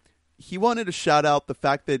 he wanted to shout out the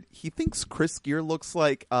fact that he thinks Chris Gear looks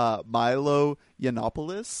like Milo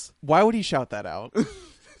Yiannopoulos. Why would he shout that out?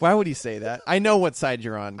 Why would he say that? I know what side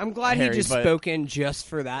you're on. I'm glad Harry, he just but- spoke in just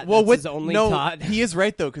for that. Well, That's with his only no, thought. he is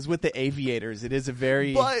right though, because with the aviators, it is a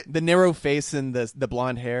very But- the narrow face and the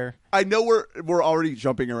blonde hair. I know we're already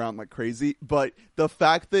jumping around like crazy, but the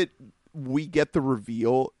fact that we get the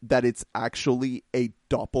reveal that it's actually a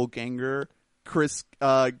doppelganger Chris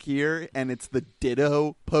Gear and it's the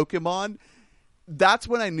Ditto Pokemon, that's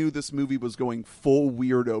when I knew this movie was going full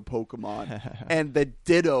weirdo Pokemon. And that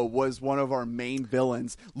Ditto was one of our main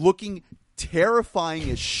villains, looking terrifying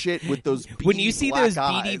as shit with those beady when you see black those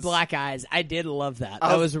eyes. beady black eyes, I did love that. I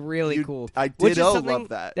That was- was really you- cool. I Which is ditto something- love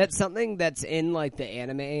that. That's something that's in like the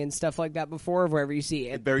anime and stuff like that before, wherever you see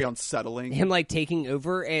it. Very unsettling. Him like taking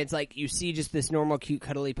over, and it's like you see just this normal, cute,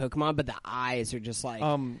 cuddly Pokemon, but the eyes are just like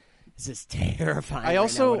this is terrifying. I right now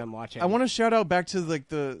also when I'm watching. I want to shout out back to like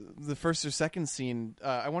the first or second scene.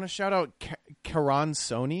 I want to shout out Karan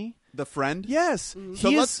Sony. The friend? Yes, So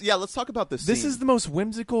he let's is, let's talk about this This scene. is the most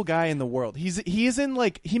whimsical guy in the world. He is in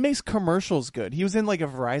like he makes commercials good. He was in like a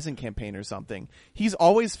Verizon campaign or something. He's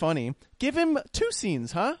always funny. Give him 2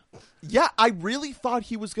 scenes, huh? Yeah, I really thought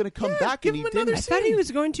he was going to come Yeah, back, give and he him another didn't. I thought he was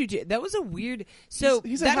going to. That was a weird. So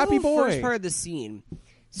He's a that happy whole boy. first part of the scene.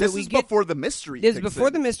 So This we is get, before the mystery. This kicks before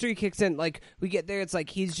in. the mystery kicks in. Like we get there, it's like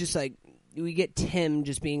he's just like we get Tim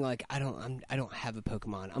just being like, I don't have a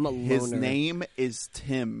Pokemon. I'm a loner. His name is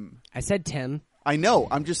Tim. I said Tim. I know.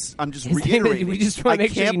 I'm just His name is- reiterating. we just wanna I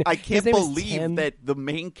make sure can't. you know. I His can't name is believe Tim. that the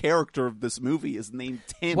main character of this movie is named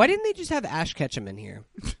Tim. Why didn't they just have Ash Ketchum in here?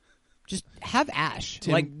 Just have Ash.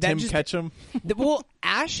 Tim that just, Ketchum. Well,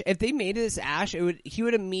 Ash. If they made this Ash, he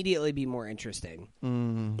would immediately be more interesting.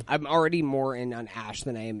 I'm already more in on Ash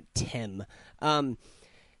than I am Tim.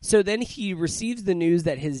 So then he receives the news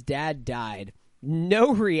that his dad died.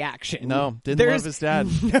 No reaction. No, didn't There's love his dad.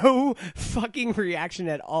 No fucking reaction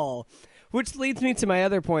at all. Which leads me to my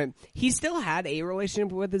other point. He still had a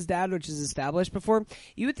relationship with his dad, which is established before.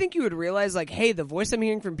 You would think you would realize, like, hey, the voice I'm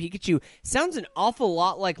hearing from Pikachu sounds an awful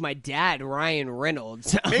lot like my dad, Ryan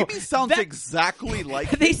Reynolds. Maybe sounds exactly like.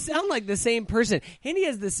 They sound like the same person, and he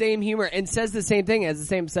has the same humor and says the same thing, has the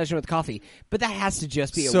same obsession with coffee. But that has to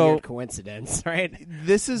just be a So- weird coincidence, right?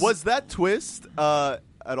 This is Was that twist at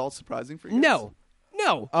all surprising for you? guys? No.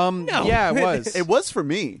 No. yeah, it was. It was for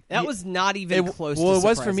me. That was not even close to Well, it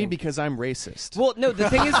was for me surprising. because I'm racist. Well, no, the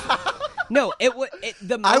thing is... No,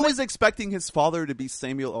 the moment... I was expecting his father to be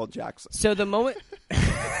Samuel L. Jackson. So the moment...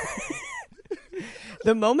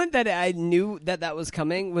 The moment that I knew that was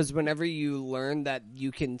coming was whenever you learned that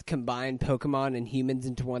you can combine Pokemon and humans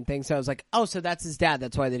into one thing. So I was like, oh, so that's his dad.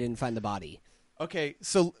 That's why they didn't find the body. Okay,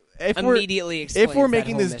 so if Immediately we're explains that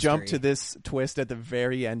making whole this jump mystery. to this twist at the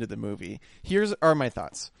very end of the movie, here's are my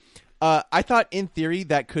thoughts. I thought in theory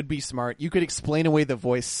that could be smart. You could explain away the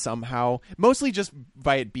voice somehow, mostly just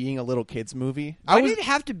by it being a little kids movie. Why did it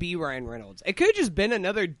have to be Ryan Reynolds? It could have just been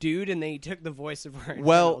another dude, and then he took the voice of Ryan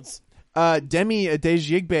Reynolds. Demi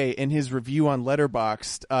Adejigbe in his review on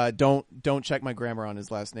Letterboxd, don't check my grammar on his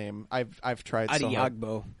last name. I've tried so hard.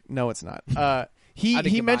 Adiagbo. No, it's not. He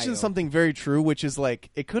Adebayo. mentioned something very true, which is like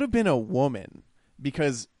it could have been a woman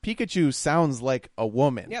because Pikachu sounds like a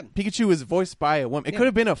woman. Yeah. Pikachu is voiced by a woman. It could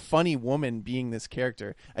have been a funny woman being this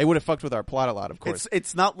character. It would have fucked with our plot a lot, of course.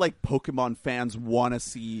 It's not like Pokemon fans want to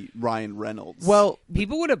see Ryan Reynolds. Well,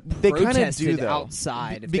 People would have They kinda protested do, though.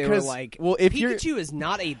 outside if they were Because- like, well, if you're- Pikachu is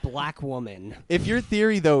not a black woman. if your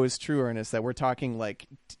theory though is true, Ernest, that we're talking like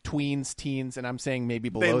tweens, teens, and I'm saying maybe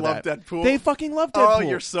below love that, Deadpool? they fucking love Deadpool. Oh,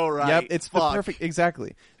 you're so right. Yep, it's the Fuck. perfect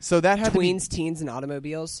exactly. So that had Tweens, teens, and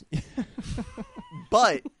automobiles.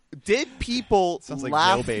 but did people to be sounds like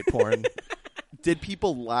laugh? jailbait porn. Did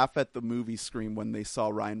people laugh at the movie screen when they saw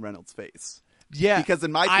Ryan Reynolds' face? Yeah, Because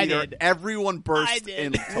in my I theater, did. everyone I burst did.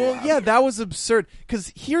 into well, laugh. yeah, that was absurd.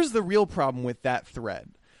 Because here's the real problem with that thread.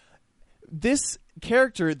 This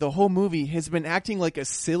character, the whole movie, has been acting like a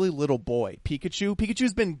silly little boy.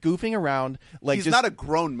 Pikachu's been goofing around like He's just not a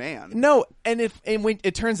grown man. no. And when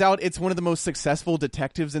it turns out it's one of the most successful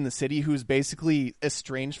detectives in the city who's basically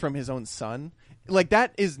estranged from his own son. Like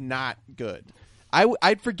that is not good.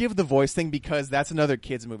 I'd forgive the voice thing because that's another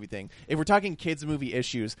kids movie thing. If we're talking kids movie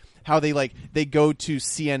issues, how they go to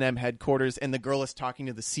CNN headquarters and the girl is talking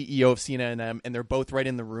to the CEO of CNN and they're both right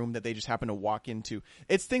in the room that they just happen to walk into.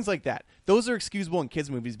 It's things like that. Those are excusable in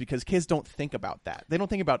kids movies because kids don't think about that. They don't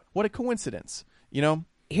think about what a coincidence, you know?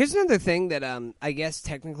 Here's another thing that I guess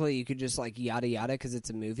technically you could just like yada yada because it's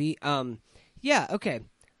a movie. Yeah, okay.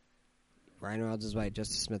 Ryan Reynolds is white,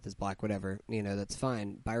 Justice Smith is black, whatever. You know, that's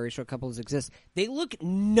fine. Biracial couples exist. They look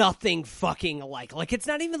nothing fucking alike. Like, it's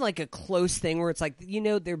not even like a close thing where it's like, you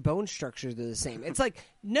know, their bone structures are the same. It's like,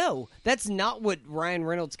 no, that's not what Ryan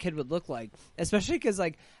Reynolds' kid would look like. Especially because,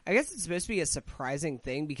 like, I guess it's supposed to be a surprising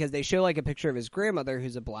thing because they show, like, a picture of his grandmother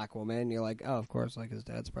who's a black woman. And you're like, oh, of course, like, his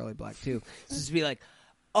dad's probably black, too. So just be like,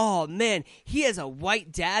 oh, man, he has a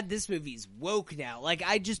white dad? This movie's woke now. Like,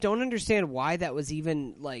 I just don't understand why that was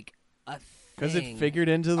even, like, a thing. Because it figured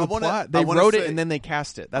into the plot. They wrote it and then they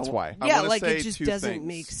cast it. That's why. Yeah, like, it just doesn't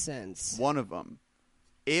make sense. One of them,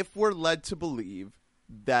 if we're led to believe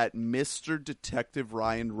that Mr. Detective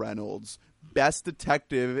Ryan Reynolds, best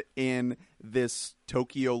detective in this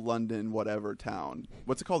Tokyo, London, whatever town.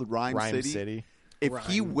 What's it called? Rhyme City? If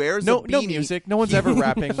he wears a beanie... No music. No one's ever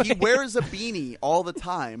rapping. He wears a beanie all the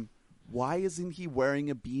time. Why isn't he wearing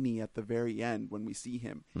a beanie at the very end when we see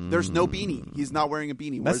him? There's no beanie. He's not wearing a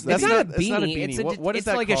beanie. That's It's not a beanie. It's not a beanie. What is it's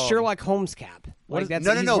that like called? a Sherlock Holmes cap. Like that's,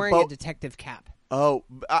 No, he's wearing a detective cap. Oh,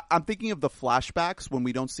 I'm thinking of the flashbacks when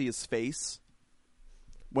we don't see his face.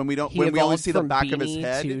 When we don't, He when we only evolved see the from back of his beanie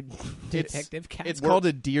head. to detective cap. It's called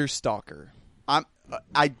a deer stalker.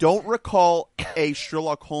 I don't recall a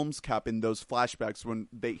Sherlock Holmes cap in those flashbacks when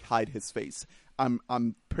they hide his face.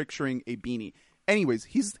 I'm picturing a beanie. Anyways,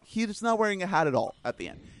 he's not wearing a hat at all at the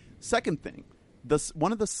end. Second thing,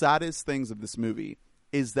 one of the saddest things of this movie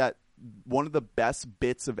is that one of the best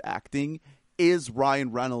bits of acting is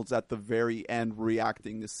Ryan Reynolds at the very end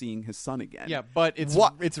reacting to seeing his son again. Yeah, but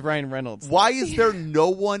it's Ryan Reynolds. Why is there no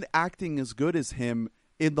one acting as good as him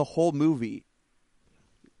in the whole movie?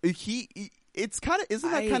 It's kind of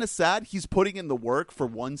isn't that kind of sad? He's putting in the work for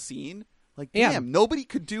one scene. Like, damn, nobody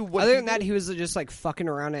could do what. Other than that, he was just like fucking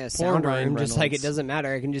around in a sound room, just like it doesn't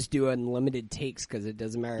matter. I can just do unlimited takes because it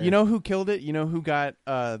doesn't matter. You know who killed it? You know who got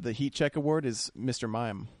the Heat Check Award is Mr.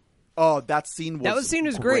 Mime. Oh, that scene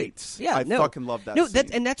was great. Yeah, I fucking love that. No,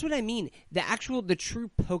 scene. that's what I mean. The true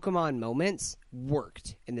Pokemon moments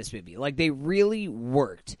worked in this movie. Like they really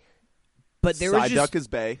worked. But there was Psyduck is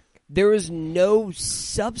Bay. There was no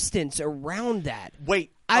substance around that.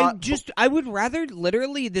 Wait. I would rather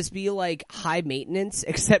literally this be like high maintenance,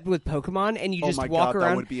 except with Pokemon, and you just walk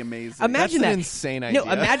around. That would be amazing. Imagine That's that an insane idea. No,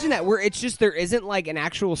 imagine that where it's just there isn't like an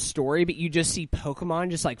actual story, but you just see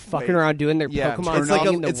Pokemon just like fucking around doing their Pokemon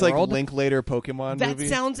thing in the it's world. Like Linklater Pokemon that movie.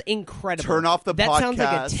 sounds incredible. Turn off the that podcast. Sounds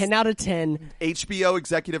like a 10 out of 10. HBO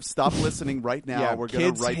executives, stop listening right now. Yeah, we're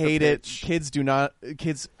going to write hate the it. pitch. Kids do not.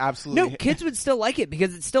 Kids absolutely. No, kids would still like it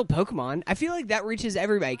because it's still Pokemon. I feel like that reaches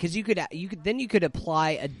everybody because you could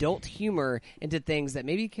apply adult humor into things that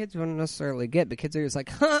maybe kids wouldn't necessarily get, but kids are just like,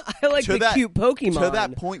 huh, I like cute Pokemon. To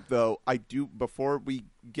that point, though, I do, before we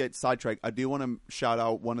get sidetracked, I do want to shout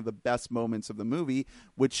out one of the best moments of the movie,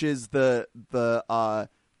 which is the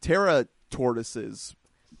Terra tortoises.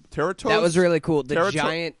 Teratoes? That was really cool. The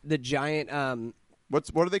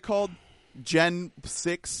What are they called? Gen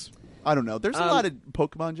 6? I don't know. There's a lot of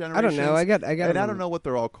Pokemon generations. I don't know. I got. And I don't know what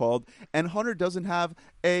they're all called. And Hunter doesn't have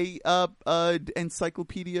a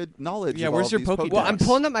encyclopedia knowledge. Yeah, of where's all your these Pokédex? Well, I'm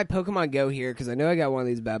pulling up my Pokemon Go here because I know I got one of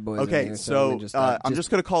these bad boys. Okay, in here, so I'm just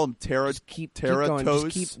gonna call them keep going.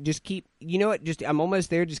 Teratoes. Just keep. You know what? I'm almost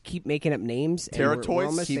there. Just keep making up names.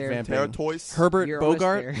 Teratoys. Keep vamping. Teratoys. Herbert You're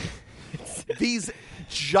Bogart. These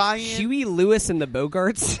giant Huey Lewis and the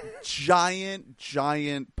Bogarts.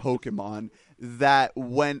 giant Pokemon that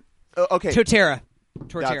went. Okay, Torterra.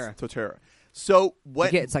 That's Torterra. So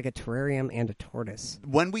it's like a terrarium and a tortoise.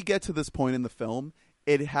 when we get to this point in the film,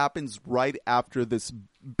 it happens right after this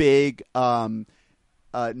big Greninja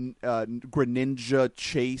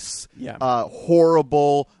chase,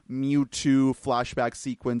 horrible Mewtwo flashback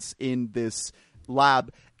sequence in this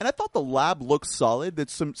lab. And I thought the lab looked solid.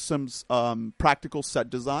 There's some practical set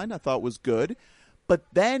design I thought was good. But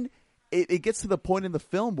then it gets to the point in the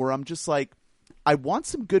film where I'm just like, I want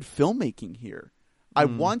some good filmmaking here. I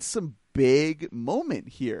want some big moment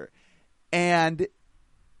here. And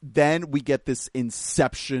then we get this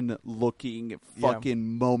Inception-looking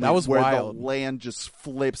fucking moment that was where wild. the land just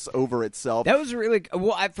flips over itself. That was really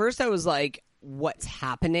well. At first, I was like, "What's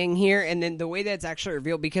happening here?" And then the way that's actually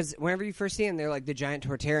revealed, because whenever you first see them, they're like the giant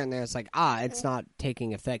Torterra, and there, it's like, it's not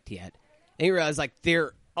taking effect yet. And you realize like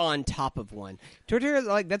they're on top of one. Torterra,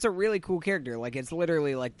 like, that's a really cool character. Like, it's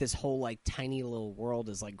literally like this whole like tiny little world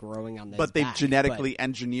is like growing on this. But they've back. genetically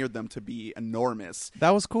engineered them to be enormous.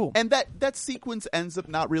 That was cool. And that sequence ends up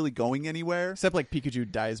not really going anywhere. Except like Pikachu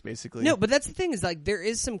dies basically. No, but that's the thing is like there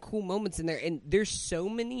is some cool moments in there, and there's so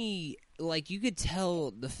many. Like, you could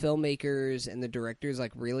tell the filmmakers and the directors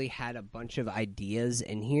like really had a bunch of ideas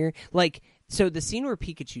in here. Like, so the scene where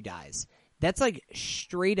Pikachu dies. That's like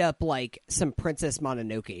straight up like some Princess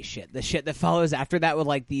Mononoke shit. The shit that follows after that with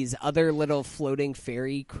like these other little floating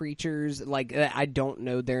fairy creatures. Like, I don't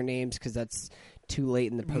know their names because that's too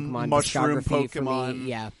late in the Pokemon Mushroom discography for Pokemon. me.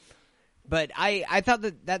 Yeah, but I thought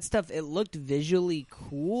that stuff, it looked visually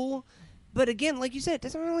cool. But again, like you said, it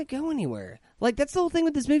doesn't really go anywhere. Like, that's the whole thing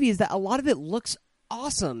with this movie is that a lot of it looks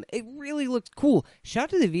awesome. It really looks cool. Shout out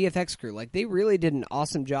to the VFX crew. Like, they really did an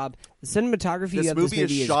awesome job. The cinematography This of movie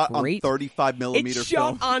this movie is shot on great. 35 millimeter It's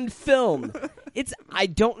shot film. on film. I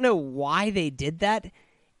don't know why they did that.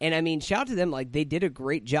 And I mean, shout out to them. Like, they did a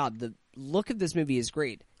great job. The look of this movie is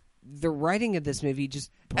great. The writing of this movie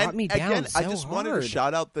just brought me down again, so I just hard. wanted to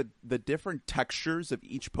shout out the different textures of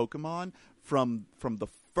each Pokemon, from the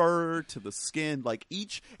fur to the skin, like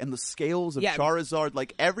each, and the scales of Yeah. Charizard,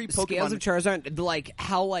 like every The Pokemon. scales of Charizard, like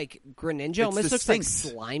how like Greninja almost looks like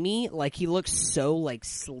distinct. slimy. Like, he looks so like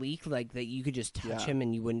sleek, like that you could just touch Yeah. him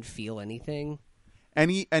and you wouldn't feel anything.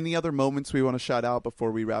 Any other moments we want to shout out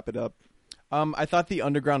before we wrap it up? I thought the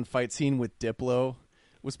underground fight scene with Diplo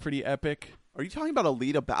was pretty epic. Are you talking about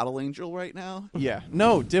Alita Battle Angel right now? Yeah.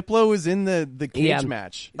 No, Diplo was in the cage Yeah.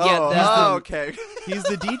 match. Yeah, okay. He's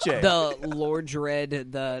the DJ. the Lord Dread,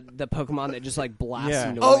 the Pokemon that just like blasts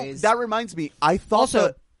Yeah. noise. Oh, that reminds me. I thought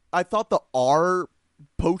the R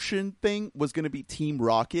potion thing was going to be Team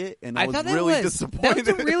Rocket, and I was thought that really was disappointed.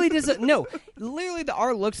 That was a really no. Literally, the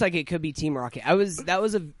R looks like it could be Team Rocket. That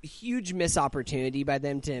was a huge missed opportunity by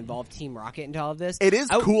them to involve Team Rocket into all of this. It is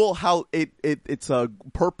cool how it's a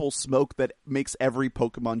purple smoke that makes every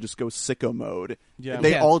Pokemon just go sicko mode. Yeah.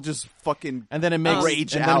 They Yeah. all just fucking and then it makes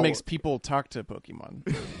rage and out. then it makes people talk to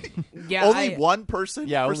Pokemon. Yeah, only one person.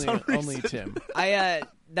 Yeah, for some only reason. Tim.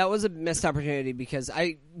 That was a missed opportunity because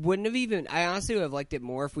I wouldn't have even. I honestly would have liked it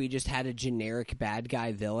more if we just had a generic bad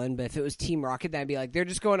guy villain. But if it was Team Rocket, then I'd be like, they're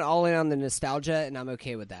just going all in on the nostalgia, and I'm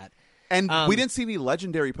okay with that. And we didn't see any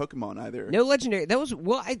legendary Pokemon either. No legendary. That was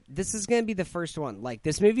this is going to be the first one. Like,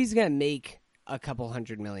 this movie's going to make a couple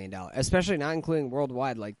 $100 million, especially not including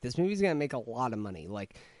worldwide. Like, this movie's going to make a lot of money.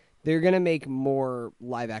 Like, they're going to make more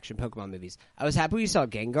live action Pokemon movies. I was happy we saw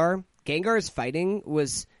Gengar. Gengar's fighting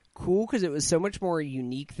was cool because it was so much more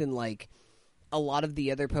unique than like a lot of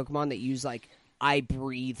the other Pokemon that use like I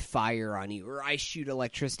breathe fire on you or I shoot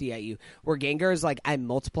electricity at you. Where Gengar is like I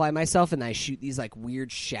multiply myself and I shoot these like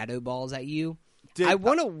weird shadow balls at you. I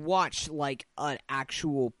want to watch like an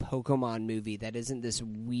actual Pokemon movie that isn't this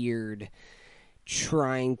weird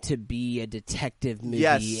trying to be a detective movie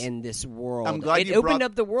Yes. in this world. I'm glad it you opened brought-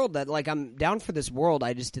 up the world that like I'm down for this world.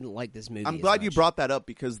 I just didn't like this movie. I'm as glad you much. brought that up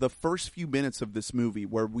because the first few minutes of this movie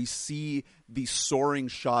where we see these soaring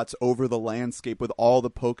shots over the landscape with all the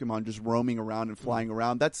Pokemon just roaming around and flying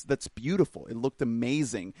around, that's beautiful. It looked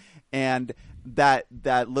amazing. And that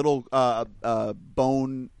little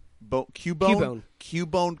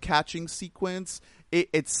Cubone catching sequence,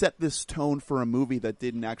 it set this tone for a movie that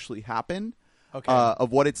didn't actually happen. Okay.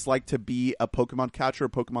 Of what it's like to be a Pokemon catcher, a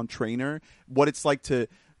Pokemon trainer, what it's like to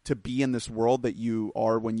be in this world that you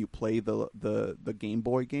are when you play the Game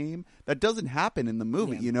Boy game. That doesn't happen in the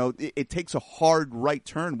movie. Yeah. You know, it takes a hard right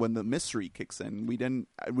turn when the mystery kicks in. We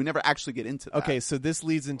never actually get into that. Okay, so this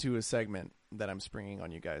leads into a segment that I'm springing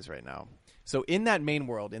on you guys right now. So in that main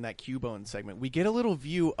world, in that Cubone segment, we get a little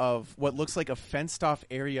view of what looks like a fenced-off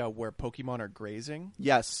area where Pokemon are grazing.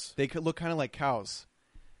 Yes. They could look kind of like cows.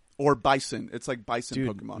 Or bison. It's like bison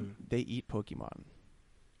Dude, Pokemon. they eat Pokemon.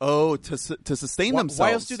 Oh, to sustain themselves.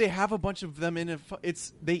 Why else do they have a bunch of them in a...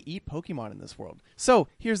 They eat Pokemon in this world. So,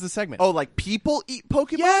 here's the segment. Oh, like people eat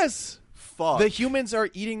Pokemon? yes! Fuck. The humans are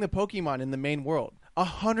eating the Pokemon in the main world.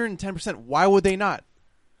 110%. Why would they not?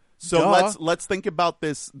 So Duh. let's think about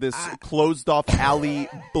this closed off alley,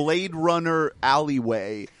 Blade Runner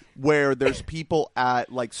alleyway where there's people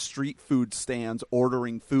at like street food stands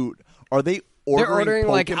ordering food. Are they They're ordering ordering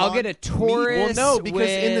like Pokemon I'll get a meat? tourist. Well, no, because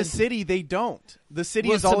in the with- city, they don't. The city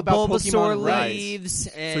with is all some about Bulbasaur Pokemon rights. leaves.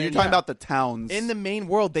 And, So you're talking about the towns. In the main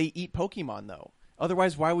world, they eat Pokemon, though.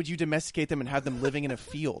 Otherwise, why would you domesticate them and have them living in a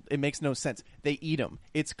field? It makes no sense. They eat them.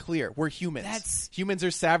 It's clear. We're humans. Humans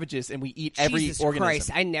are savages, and we eat every Jesus organism.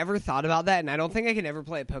 Christ, I never thought about that, and I don't think I can ever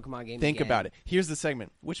play a Pokemon game Think again. about it. Here's the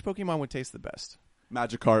segment. Which Pokemon would taste the best?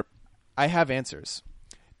 Magikarp. I have answers.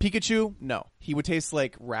 Pikachu, no. He would taste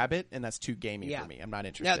like rabbit, and that's too gamey Yeah. for me. I'm not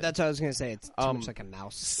interested. Yeah, that's what I was gonna say. It's too much like a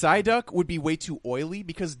mouse. Psyduck would be way too oily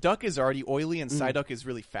because Duck is already oily and Psyduck is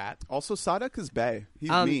really fat. Also, Psyduck is bae. He's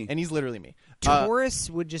me. And he's literally me. Taurus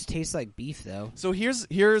would just taste like beef, though. So here's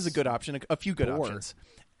a good option, a few good Boar. options.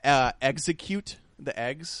 Execute the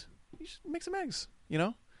eggs. You should make some eggs, you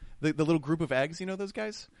know? The little group of eggs, you know those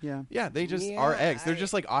guys? Yeah. Yeah, they just Yeah, are eggs. They're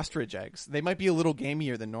just like ostrich eggs. They might be a little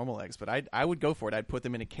gamier than normal eggs, but I would go for it. I'd put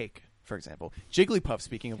them in a cake, for example. Jigglypuff,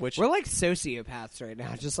 speaking of which. We're like sociopaths right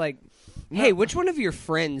now. Just like, hey, which one of your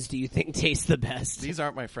friends do you think tastes the best? These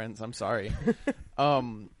aren't my friends. I'm sorry.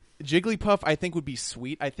 Jigglypuff, I think, would be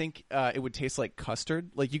sweet. I think it would taste like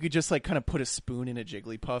custard. Like you could just like kind of put a spoon in a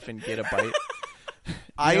Jigglypuff and get a bite.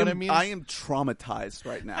 I what I mean? am traumatized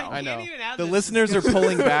right now. I know. even have The this listeners are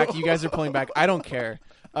pulling back. You guys are pulling back. I don't care.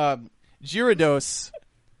 Gyarados,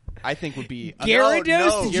 I think, would be Gyarados?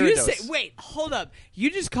 no. Did you Gyarados. say? Wait, hold up.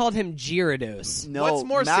 You just called him Gyarados. No, What's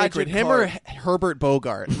more Magikarp. sacred, him or Herbert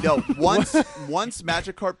Bogart? No, once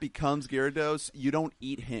Magikarp becomes Gyarados, you don't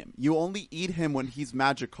eat him. You only eat him when he's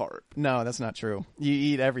Magikarp. No, that's not true. You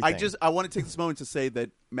eat everything. I want to take this moment to say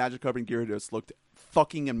that Magikarp and Gyarados looked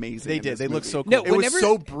fucking amazing. They in did. this They look movie. so cool. No, It was whenever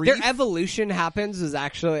so brief. their evolution happens is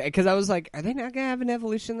actually because I was like, are they not gonna have an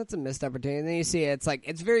evolution? That's a missed opportunity. And then you see it's like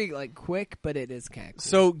it's very like quick, but it is kind of cool.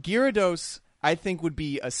 So Gyarados, I think, would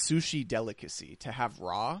be a sushi delicacy to have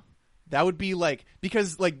raw. That would be like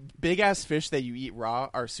because like big ass fish that you eat raw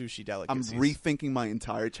are sushi I'm delicacies. rethinking my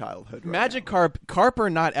entire childhood. Right Magikarp are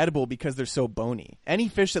not edible because they're so bony. Any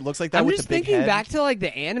fish that looks like that I'm with just the big thinking head, back to like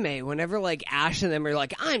the anime. Whenever like Ash and them are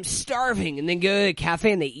like, I'm starving, and then go to a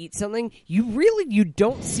cafe and they eat something. You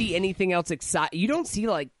don't see anything else exciting. You don't see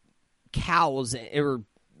like cows or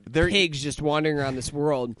They're pigs just wandering around this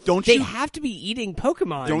world. Don't they you- have to be eating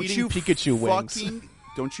Pokemon? Don't eating you Pikachu wings.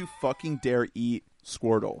 Don't you fucking dare eat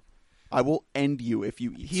Squirtle. I will end you if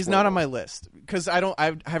you eat He's Squirtle. not on my list because I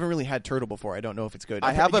haven't really had turtle before. I don't know if it's good.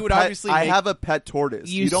 I have you a would pet. obviously I make- have a pet tortoise.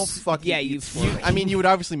 You don't fucking yeah, eat you Squirtle. I mean, you would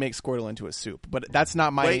obviously make Squirtle into a soup, but that's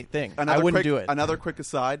not my Wait, thing. I another wouldn't quick- do it. Another quick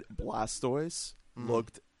aside: Blastoise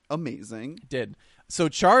looked amazing. Did so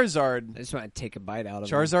Charizard. I just want to take a bite out of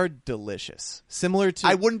it. Charizard, delicious. Similar to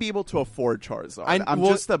I wouldn't be able to afford Charizard.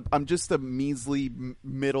 I'm just a measly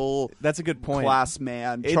middle That's a good point. class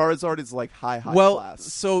man. It- Charizard is like high well, class.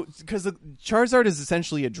 so because Charizard is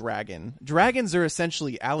essentially a dragon. Dragons are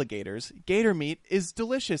essentially alligators. Gator meat is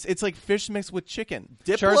delicious. It's like fish mixed with chicken.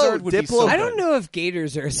 Charizard would be so I good. don't know if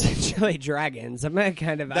gators are essentially dragons. I'm gonna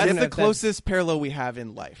kind of. I That's don't know the if closest parallel we have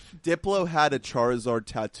in life. Diplo had a Charizard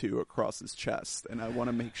tattoo across his chest, and I want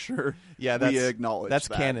to make sure Yeah, we that's acknowledge that's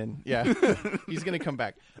that. canon. Yeah, he's gonna come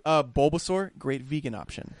back. Bulbasaur, great vegan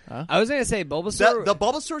option. Huh? I was gonna say Bulbasaur. The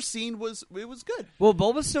Bulbasaur scene was good. Well,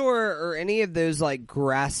 Bulbasaur or any of those like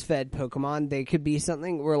grass-fed Pokemon, they could be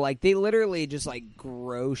something where like they literally just like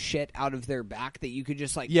grow shit out of their back that you could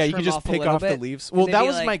just like Yeah, you trim could just off a pick little off the bit, leaves. and Well, they'd that be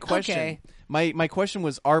was like, my question. okay. My question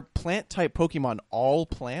was: are plant type Pokemon all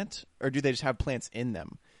plant, or do they just have plants in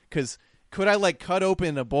them? Because could I like cut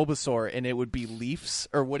open a Bulbasaur and it would be leaves,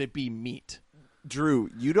 or would it be meat? Drew,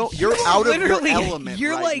 you're out of your Literally, element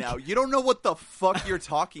you're right like- now. You don't know what the fuck you're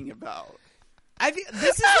talking about.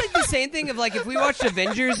 This is like the same thing of like if we watched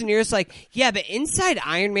Avengers and you're just like, yeah, but inside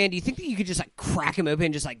Iron Man, do you think that you could just like crack him open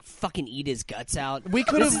and just like fucking eat his guts out? We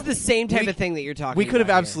could This have- is the same type we- of thing that you're talking. We could have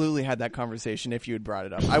about here. absolutely had that conversation if you had brought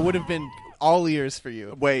it up. I would have been all ears for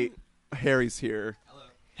you. Wait, Harry's here.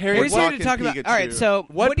 Harry, Here's We're here to talk talking about. All right, Pikachu. so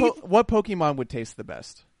what do you what Pokemon would taste the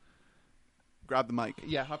best? Grab the mic.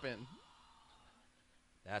 Yeah, hop in.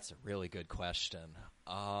 That's a really good question.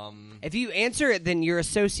 if you answer it, then you're a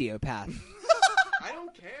sociopath. I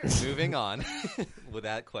don't care. Moving on with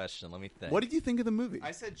that question, let me think. What did you think of the movie?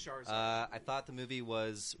 I said Charizard. I thought the movie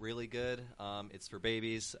was really good. It's for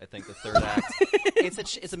babies. I think the third act.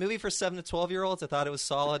 It's a movie for 7 to 12-year-olds. I thought it was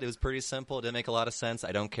solid. It was pretty simple. It didn't make a lot of sense.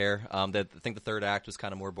 I don't care. I think the third act was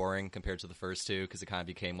kind of more boring compared to the first two because it kind of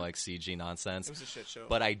became like CG nonsense. It was a shit show.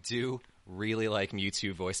 But I do really like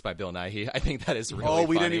Mewtwo voiced by Bill Nighy. I think that is really oh,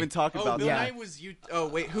 we funny. didn't even talk about Bill that. Nye was you. Oh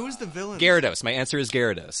wait, who's the villain? Gyarados. My answer is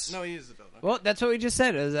Gyarados. No, he is the villain. Well, that's what we just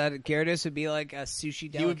said. Is that Gyarados would be like a sushi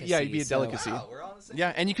delicacy? He would, yeah, he'd be a so- delicacy. Wow, we're on the same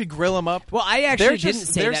Yeah, and you could grill him up. Well, I actually They're didn't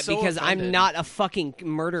just- say they're that so because I'm offended. not a fucking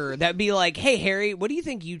murderer. That'd be like, hey, Harry, what do you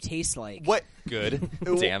think you taste like? What? Good.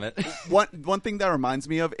 Damn it. One thing that reminds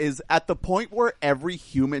me of is at the point where every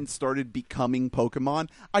human started becoming Pokemon,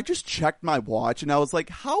 I just checked my watch and I was like,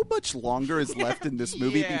 how much longer is left in this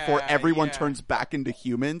movie before everyone turns back into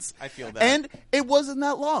humans? I feel that. And it wasn't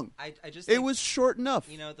that long. I just it think, was short enough.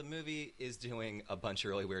 You know, the movie is doing a bunch of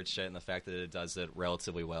really weird shit, and the fact that it does it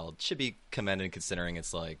relatively well should be commended considering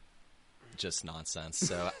it's like just nonsense.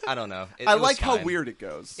 So I don't know. I it was like how fine. weird it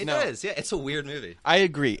goes. It is. Yeah, it's a weird movie. I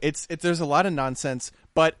agree. It's there's a lot of nonsense,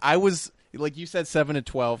 but I was like you said 7 to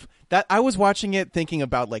 12. That I was watching it thinking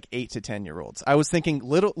about like 8 to 10-year-olds. I was thinking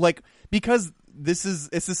little like because it's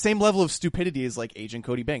the same level of stupidity as like Agent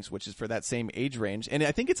Cody Banks, which is for that same age range. And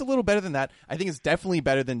I think it's a little better than that. I think it's definitely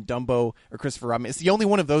better than Dumbo or Christopher Robin. It's the only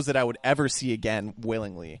one of those that I would ever see again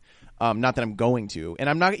willingly. Not that I'm going to. And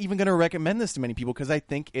I'm not even going to recommend this to many people because I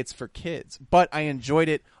think it's for kids. But I enjoyed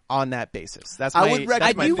it on that basis. That's my, I would that's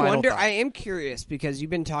I my do final wonder. thought. I am curious because you've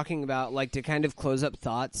been talking about like to kind of close up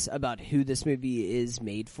thoughts about who this movie is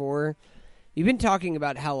made for. You've been talking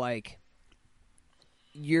about how like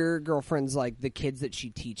your girlfriend's like the kids that she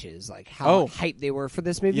teaches, like how hyped they were for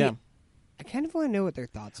this movie. Yeah. I kind of want to know what their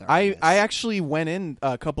thoughts are. on I this. actually went in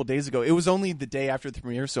a couple days ago. It was only the day after the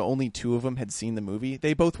premiere, so only 2 of them had seen the movie.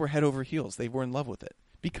 They both were head over heels. They were in love with it.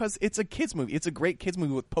 Because it's a kids movie. It's a great kids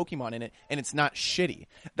movie with Pokemon in it, and it's not shitty.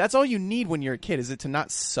 That's all you need when you're a kid, is it to not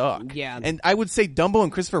suck. Yeah. And I would say Dumbo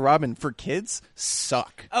and Christopher Robin, for kids,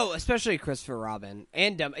 suck. Oh, especially Christopher Robin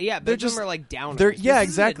and yeah, They're both of just- them are like downers. they're- yeah, This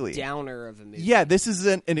is a exactly. downer of a movie. Yeah, this is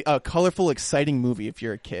a colorful, exciting movie if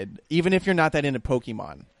you're a kid, even if you're not that into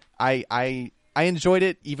Pokemon. I enjoyed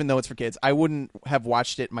it, even though it's for kids. I wouldn't have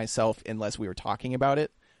watched it myself unless we were talking about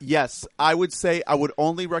it. Yes, I would say I would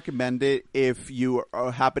only recommend it if you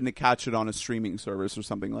happen to catch it on a streaming service or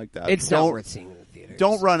something like that. It's not worth seeing in the theaters.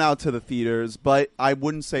 Don't run out to the theaters, but I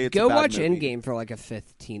wouldn't say it's Go a bad watch movie. Endgame for like a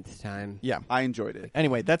 15th time. Yeah. I enjoyed it.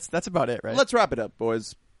 Anyway, that's about it, right? Let's wrap it up,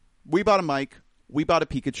 boys. We bought a mic. We bought a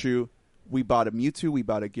Pikachu. We bought a Mewtwo. We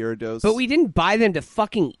bought a Gyarados. But we didn't buy them to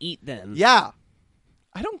fucking eat them. Yeah.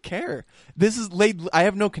 I don't care. This is I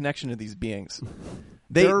have no connection to these beings.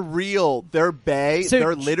 They're real. They're bae. So-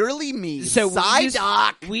 They're literally me. So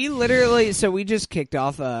Psyduck. we just kicked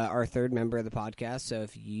off our third member of the podcast. So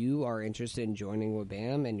if you are interested in joining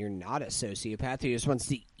Wabam and you're not a sociopath who just wants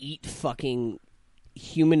to eat fucking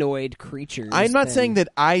humanoid creatures, I'm not then- saying that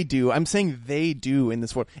I do. I'm saying they do in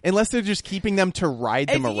this world. Unless they're just keeping them to ride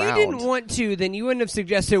them If around. you didn't want to, then you wouldn't have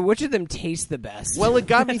suggested which of them tastes the best. Well, it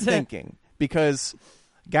got me thinking because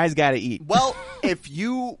guys got to eat. Well, if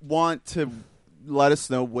you want to let us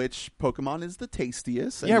know which Pokemon is the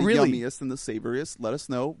tastiest and Yeah, the really. yummiest and the savoriest, let us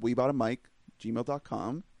know. We bought a mic,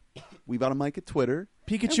 gmail.com. We bought a mic at Twitter.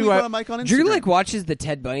 Pikachu, And we bought a mic on Instagram. Drew like watches the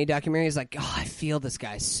Ted Bundy documentary. He's like, oh, I feel this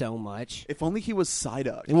guy so much. If only he was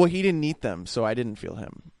Psyduck. Well, he didn't eat them, so I didn't feel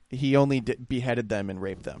him. He only beheaded them and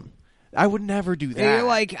raped them. I would never do that. And you're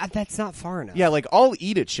like, that's not far enough. yeah, like I'll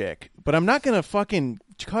eat a chick, but I'm not gonna fucking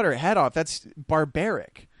cut her head off. That's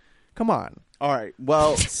barbaric. Come on. All right.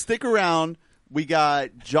 Well, stick around. We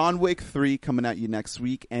got John Wick 3 coming at you next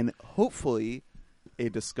week, and hopefully a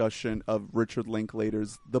discussion of Richard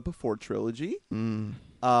Linklater's The Before trilogy. In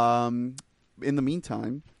the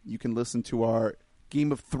meantime, you can listen to our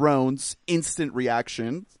Game of Thrones instant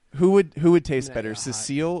reaction. Who would taste better,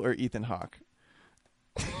 Cecile or Ethan Hawke?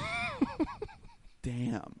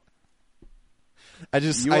 Damn.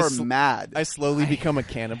 You are mad. I slowly become a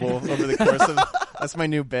cannibal over the course of. That's my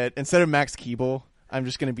new bit. Instead of Max Keeble, I'm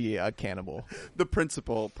just going to be a cannibal. The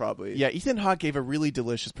principal, probably. Yeah, Ethan Hawke gave a really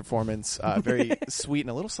delicious performance. Very sweet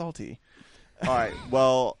and a little salty. All right.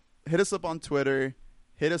 Well, hit us up on Twitter.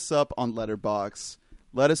 Hit us up on Letterboxd.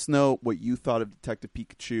 Let us know what you thought of Detective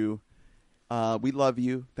Pikachu. We love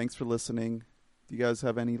you. Thanks for listening. Do you guys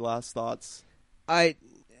have any last thoughts?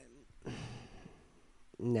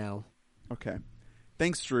 No. Okay.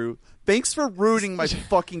 Thanks, Drew. Thanks for ruining my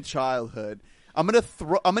fucking childhood. I'm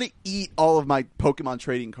gonna eat all of my Pokemon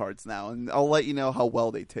trading cards now, and I'll let you know how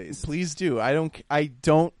well they taste. Please do. I don't.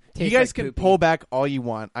 You Tastes guys like can poopy. pull back all you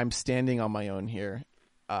want. I'm standing on my own here.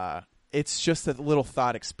 It's just a little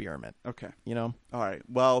thought experiment. Okay. You know. All right.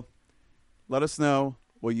 Well, let us know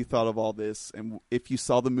what you thought of all this, and if you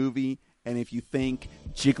saw the movie, and if you think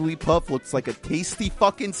Jigglypuff looks like a tasty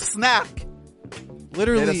fucking snack.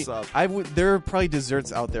 Literally, Hit us up. there are probably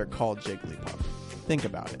desserts out there called Jigglypuff. Think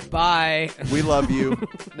about it. Bye. We love you.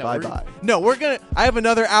 No, Bye we're- bye. No, we're gonna. I have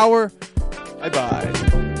another hour. Bye bye.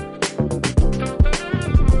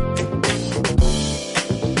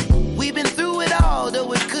 We've been through it all,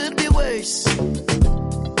 though it could be worse.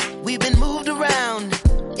 We've been moved around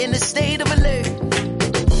in a state of alert.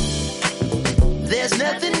 There's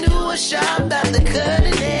nothing new or sharp about the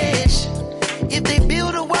cutting edge. If they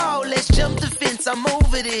build a wall, let's jump the fence. I'm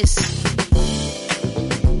over this.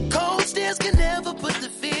 Cold stairs can never